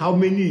waited how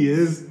many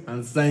years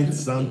and signed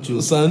Sancho.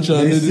 And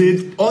they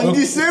said on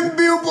the same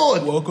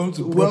billboard, welcome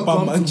to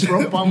proper Manchester.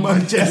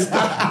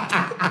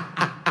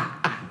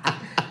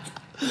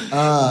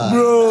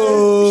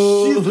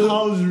 Bro, shit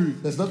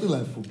housery. There's nothing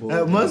like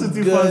football. Man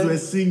City fans were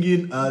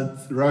singing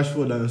at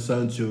Rashford and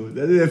Sancho.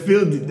 They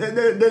failed it.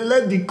 They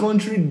let the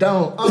country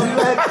down. I'm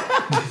like,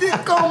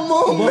 come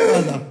on,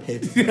 man.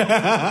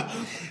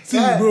 See,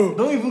 bro,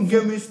 don't even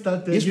get me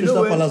started. This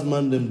Crystal Palace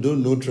man, them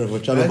don't know Trevor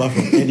Chalobah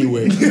from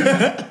anywhere.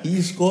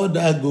 He scored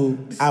that goal,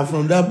 and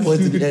from that point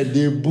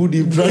they booed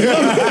him.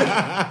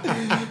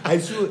 I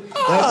swear,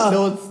 there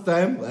was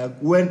time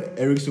when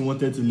Eriksen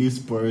wanted to leave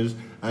Spurs,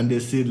 and they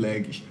said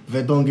like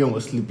Vertonghen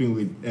was sleeping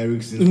with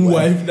Eriksen's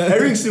wife.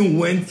 Eriksen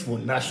went for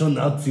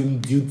national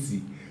team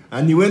duty,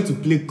 and he went to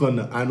play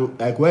corner. And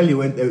like while he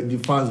went, the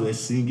fans were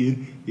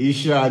singing, "He's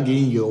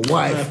shagging your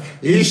wife.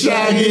 He's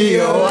shagging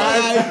your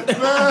wife."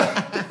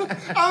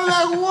 I'm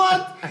like,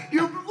 what?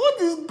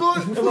 What is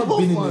going on? Never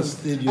been in the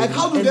stadium. Like,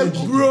 how do they,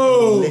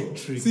 bro?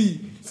 Electric.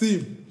 See,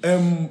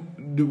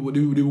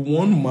 the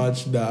one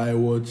match that I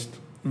watched.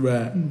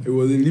 Right, it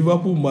was a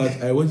Liverpool match.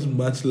 I watched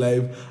match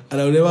live, and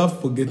I'll never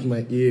forget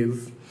my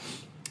ears.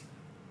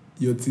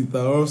 Your teeth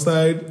are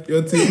offside.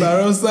 Your teeth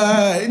are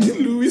offside.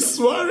 Luis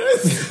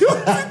Suarez. Your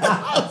teeth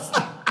are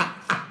offside.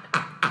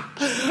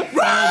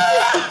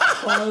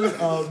 Fans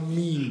are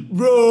me,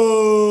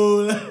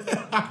 bro.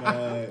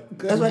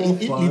 That's why in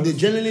Italy they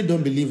generally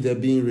don't believe they're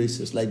being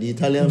racist, like the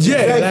Italian.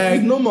 Yeah,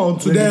 like normal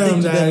to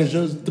them. Like,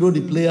 just throw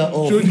the player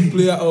off.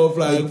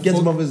 Like get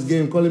him off his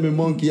game. Call him a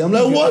monkey. I'm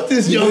like, what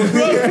is your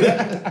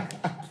problem?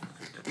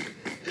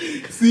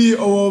 See,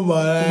 oh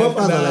my God.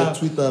 Fans are like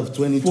Twitter of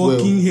 2012.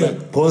 Fucking hell,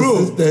 like,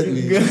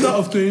 consistently. Twitter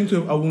of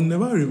 2012.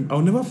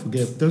 I'll never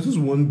forget. There was this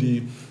one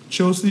day,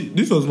 Chelsea.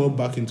 This was not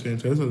back in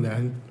 2012. This was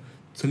like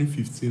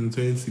 2015 or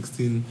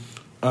 2016.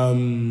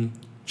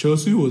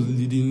 Chelsea was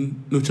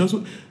leading. No,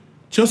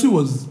 Chelsea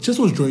was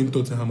drawing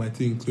Tottenham, I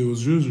think. So it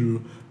was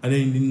 0-0. And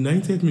then in the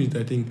 90th minute,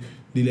 I think,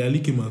 Dele Alli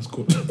came and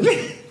scored.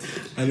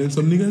 And then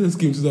some niggas just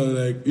came to them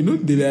like, you know,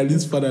 Dele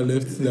Alli's father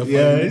left their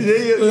family.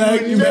 So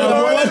like, you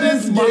never won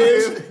this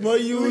game,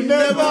 but you will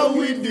never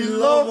win the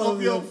love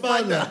of your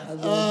father.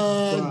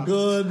 Oh,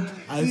 God.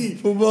 See,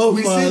 football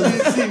we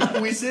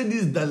say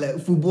this that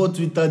like football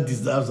Twitter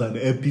deserves an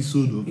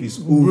episode of its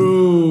own.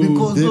 Bro,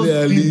 because Dele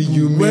Alli,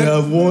 you may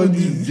have won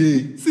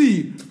today.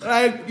 See,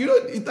 like, you know,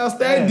 it has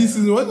started this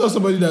season. What was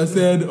somebody that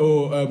said,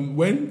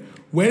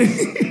 when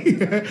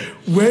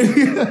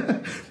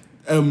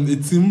the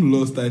team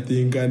lost, I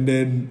think, and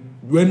then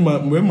when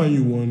Man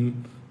U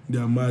won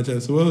their match,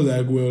 and so I was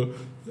like, well,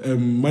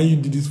 Man U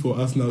did this for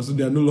us now, so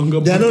they are no longer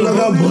bottom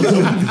of the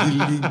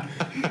league.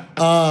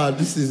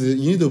 This is it.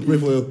 You need to pray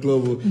for your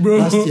club. Bro,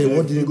 last year,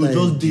 what did I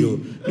just deal?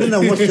 When I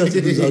watch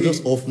Chelsea this, I'll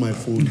just off my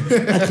phone.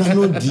 I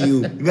cannot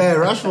deal. Guy,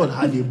 Rashford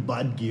had a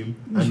bad game,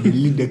 and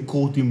they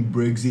called him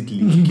Brexit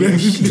League.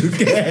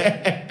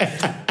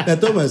 I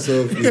told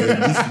myself,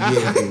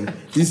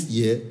 this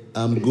year,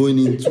 I'm going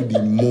into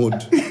the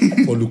mud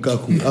for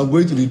Lukaku. I'm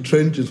going to the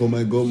trenches for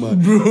my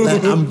goalman.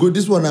 Like, I'm good.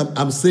 This one,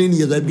 I'm saying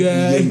here that people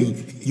hear me.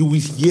 You will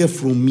hear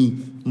from me.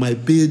 My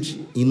page,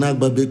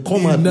 Inagba,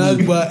 come at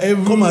me.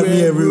 Come at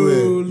me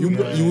everywhere.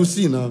 You will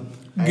see now.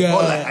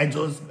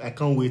 I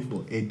can't wait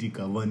for Eddie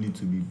Cavani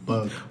to be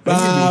back.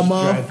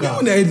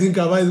 When Eddie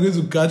Cavani is going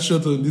to catch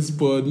shot on this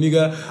spot,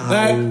 nigga.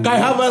 Like Kai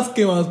Havertz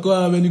came and scored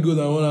how many goals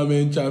and won how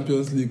many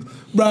Champions League.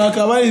 Bro,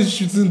 Cavani is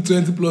shooting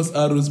 20 plus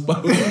arrows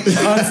per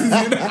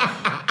season.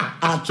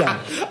 Archer.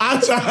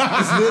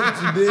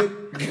 Today,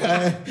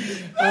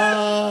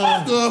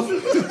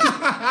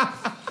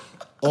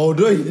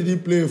 although he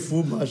didn't play a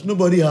full match,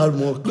 nobody had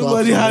more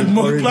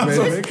claps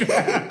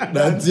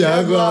than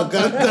Thiago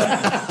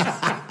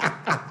Alcantara.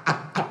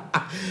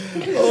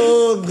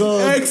 Oh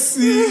God!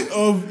 XC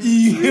of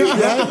E.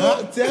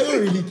 Thiago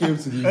really came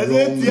to the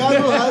wrong.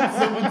 Thiago had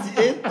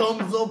 78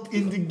 thumbs up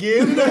in the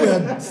game.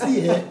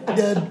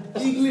 The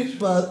English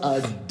fans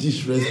are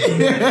disrespectful.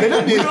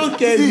 They don't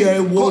care if you're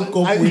a World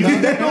Cup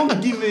winner. They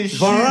don't give a shit.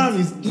 Varane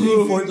is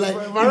in for it. Like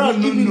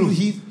Varane,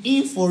 he's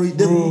in for it.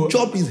 They will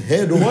chop his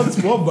head off.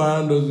 What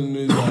Varane doesn't know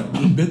is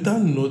that you better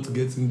not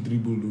get in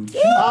dribble.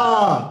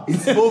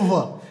 It's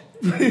over.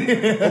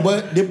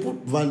 But they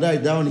put Van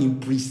Dijk down in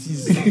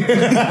pre-season.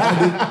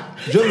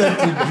 Just like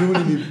they drew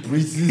him in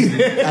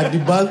pre-season. And the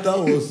banter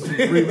was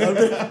supreme.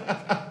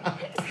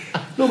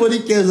 Nobody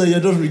cares that you're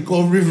just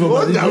recovering from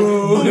it.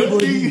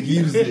 Nobody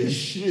gives a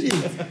shit.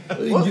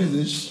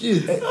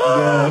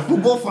 Yeah,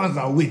 football fans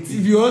are waiting.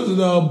 If you want to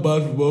know how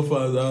bad football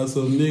fans are,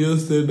 some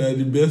niggas said that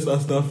the best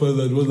Arsenal fans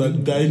are the ones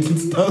that died in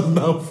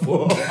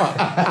 2004.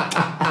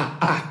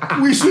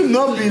 We should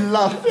not be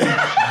laughing.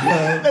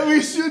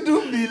 We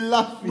shouldn't be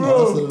laughing.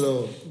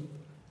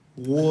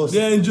 Bro.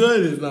 They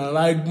enjoyed it now.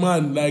 Like,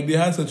 man, like they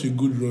had such a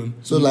good run.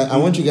 So, like, I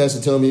want you guys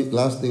to tell me,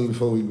 last thing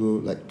before we go,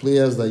 like,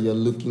 players that you're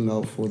looking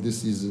out for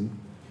this season.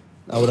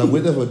 I would have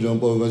waited for John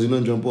Paul because,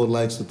 John Paul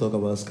likes to talk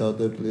about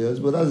scouted players,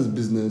 but that's his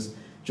business.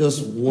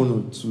 Just one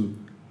or two.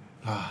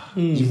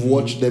 You've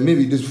watched them,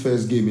 maybe this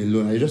first game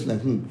alone, and you're just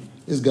like,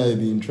 this guy will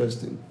be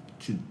interesting.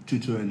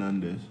 Chucho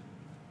Hernandez.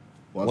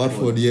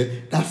 Watford, yeah.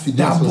 That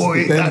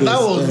boy, that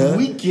was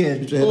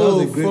wicked. That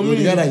was a great goal.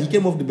 The guy that he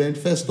came off the bench,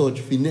 first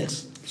touch,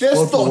 finesse.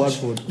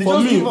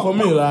 For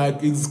me,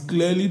 like, it's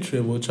clearly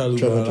Trevor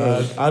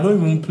Chalobah. Like, I don't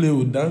even play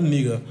with that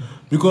nigga.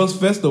 Because,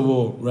 first of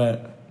all, right,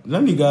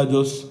 that nigga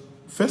just,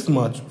 first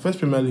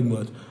Premier League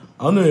match,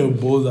 I don't know where your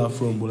balls are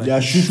from, but like, they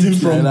are shooting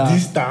from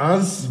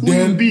distance.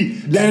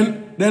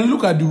 Then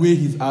look at the way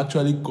he's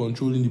actually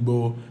controlling the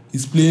ball.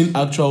 He's playing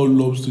actual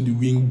lobs to the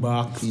wing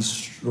back. He's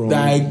strong.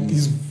 Like,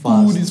 he's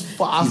fast. He's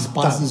fast. His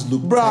passes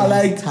look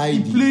tidy.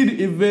 He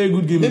played a very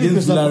good game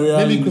against Villarreal.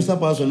 Maybe Crystal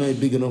Palace were not a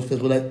big enough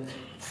test, but like,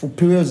 for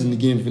periods in the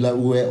game,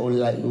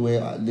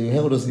 they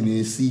held us in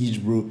a siege,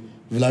 bro.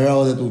 Villarreal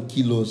wanted to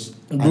kill us.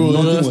 Bro, and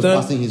nothing was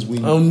passing his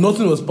wing.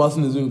 Nothing was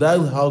passing his wing. That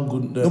is how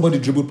good. Nobody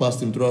dribbled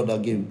past him throughout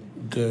that game.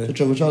 Okay. So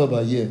Trevor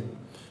Chalobah, yeah.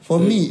 For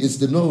me, it's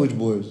the Norwich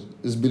boys.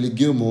 It's Billy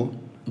Gilmore.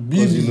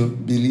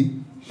 Billy.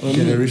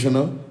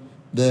 Generational.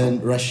 Then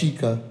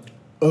Rashika.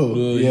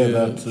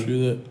 That's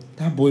true.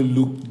 That boy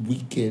looked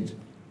wicked.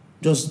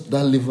 Just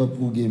that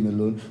Liverpool game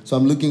alone. So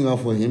I'm looking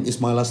out for him.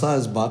 Ismail Assar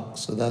is back,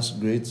 so that's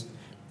great.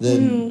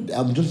 Then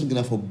I'm just looking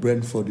out for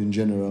Brentford in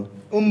general.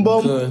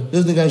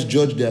 Those guys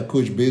judge their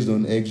coach based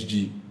on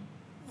XG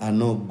and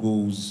not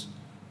goals.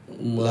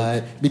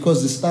 Like,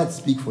 because the stats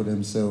speak for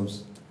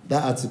themselves.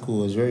 That article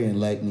was very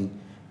enlightening.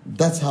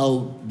 That's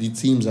how the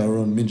teams are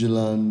run.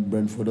 Midtjylland,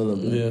 Brentford, all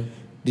of them. Yeah.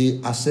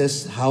 They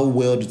assess how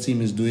well the team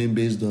is doing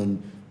based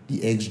on the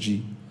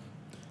XG.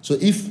 So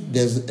if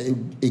there's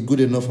a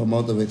good enough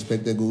amount of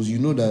expected goals, you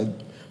know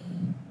that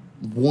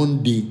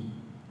one day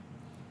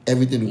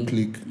everything will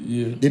click.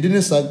 Yeah. They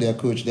didn't sack their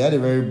coach. They had a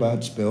very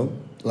bad spell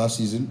last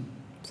season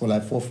for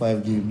like 4 or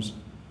 5 games.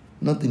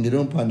 Nothing. They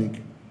don't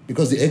panic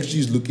because the XG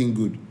is looking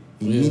good.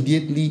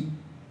 Immediately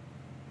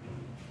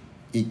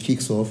it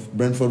kicks off.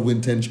 Brentford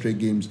win 10 straight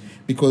games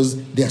because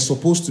they are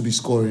supposed to be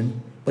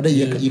scoring. But then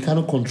you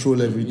cannot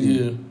control everything.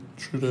 Yeah,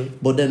 true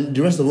that. But then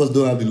the rest of us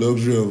don't have the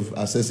luxury of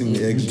assessing the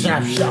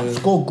XG.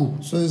 Score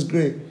good. So it's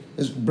great.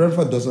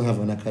 Brentford doesn't have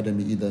an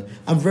academy either.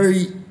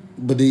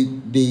 But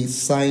they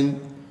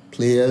sign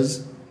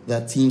players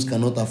that teams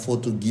cannot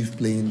afford to give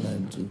playing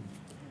time to.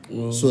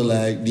 Well, so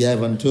like the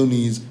Ivan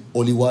Tonys,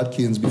 Ollie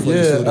Watkins. Before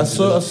I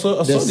saw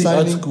the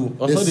article.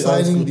 They're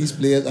signing these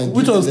players and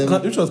which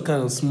was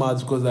kind of smart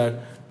because like.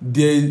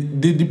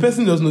 The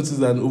person just noticed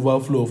an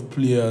overflow of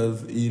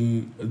players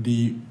in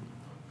the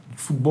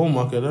football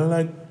market. And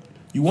like,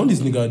 you want this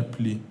nigga to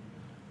play.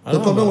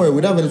 Don't worry,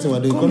 we don't have anything we're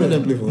doing. Come let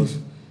them play for us.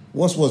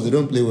 What's worse, they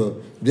don't play well.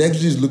 The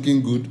XG is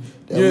looking good.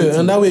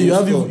 And that way you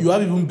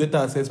have even better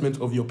assessment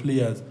of your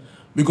players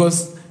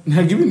because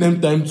they're giving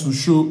them time to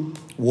show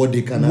what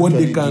they can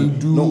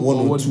do. Not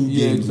one or two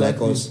games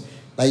like us.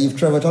 Like if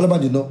Trevor Chalobah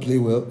did not play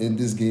well in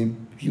this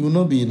game, he will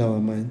not be in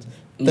our minds.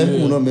 Temple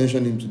will not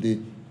mention him today.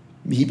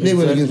 He played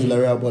well against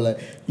Villarreal, but like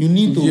you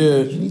need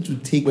to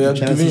take the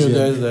chances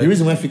here. The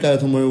reason why Fikayo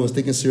Tomori was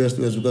taken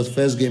seriously was because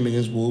first game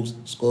against Wolves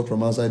scored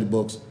from outside the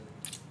box.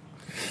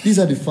 These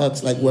are the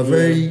facts. Like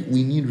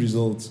we need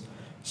results.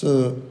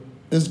 So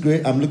it's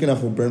great. I'm looking out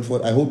for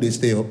Brentford. I hope they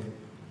stay up.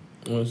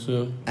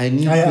 I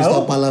need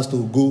Crystal Palace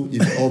to go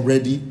if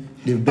already.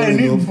 They've done I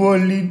need enough.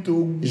 Burnley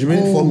to You go.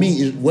 mean for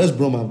me, West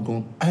Brom have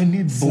gone. I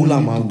need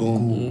Fulham Burnley have to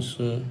gone. go.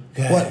 Sure.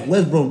 Yeah. What?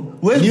 West Brom.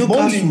 West Newcastle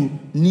Burnley.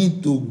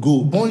 need to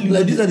go. Burnley.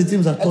 Like these are the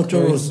teams that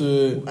torture us.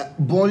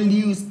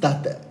 Burnley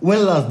started.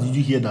 When last did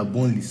you hear that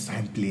Burnley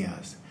signed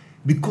players?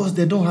 Because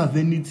they don't have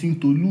anything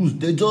to lose.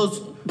 They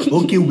just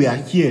okay. We are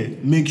here.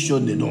 Make sure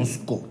they don't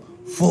score.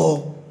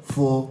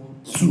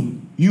 4-4-2.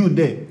 You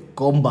there?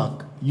 Come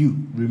back. You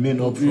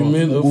remain up front.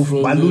 Remain up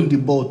front, Balloon yeah. the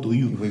ball to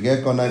you. If we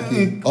get corner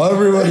kick,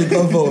 everybody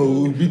come forward.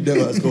 We will beat them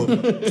and score.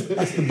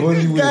 That's the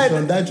Burnley way.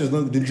 Sean Dyche is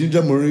not the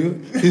Ginger Mourinho.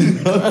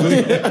 He's not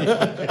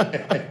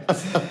going.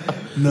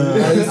 No,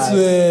 I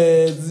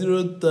swear,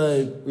 zero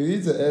time. We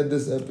need to end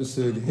this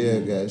episode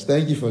here, guys.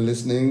 Thank you for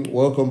listening.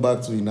 Welcome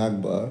back to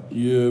Inagba.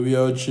 Yeah, we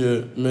out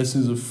here. Messi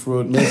is a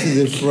fraud. Messi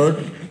is a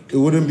fraud. It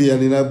wouldn't be an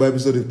Inagba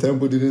episode if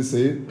Temple didn't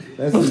say it.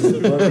 Messi is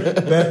a fraud.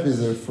 Pep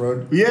is a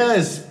fraud.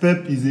 yes,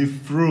 Pep is a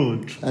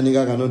fraud. And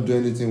nigga cannot do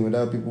anything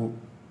without people.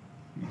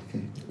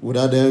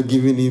 Without them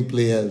giving him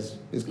players.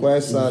 It's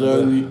quite sad.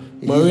 Exactly.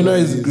 Marina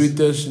is the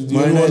greatest. She's the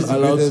only Marina one is the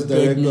allowed greatest to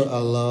peg me. director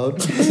allowed.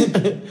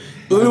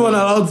 The only one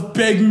allowed to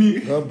peg me.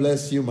 God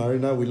bless you,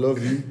 Marina. We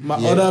love you. My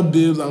other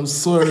babes, I'm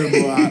sorry,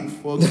 but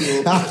fuck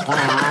you.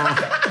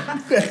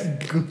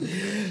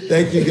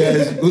 Thank you,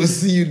 guys. We'll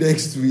see you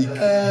next week.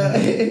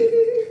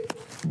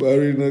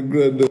 Marina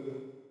Grande.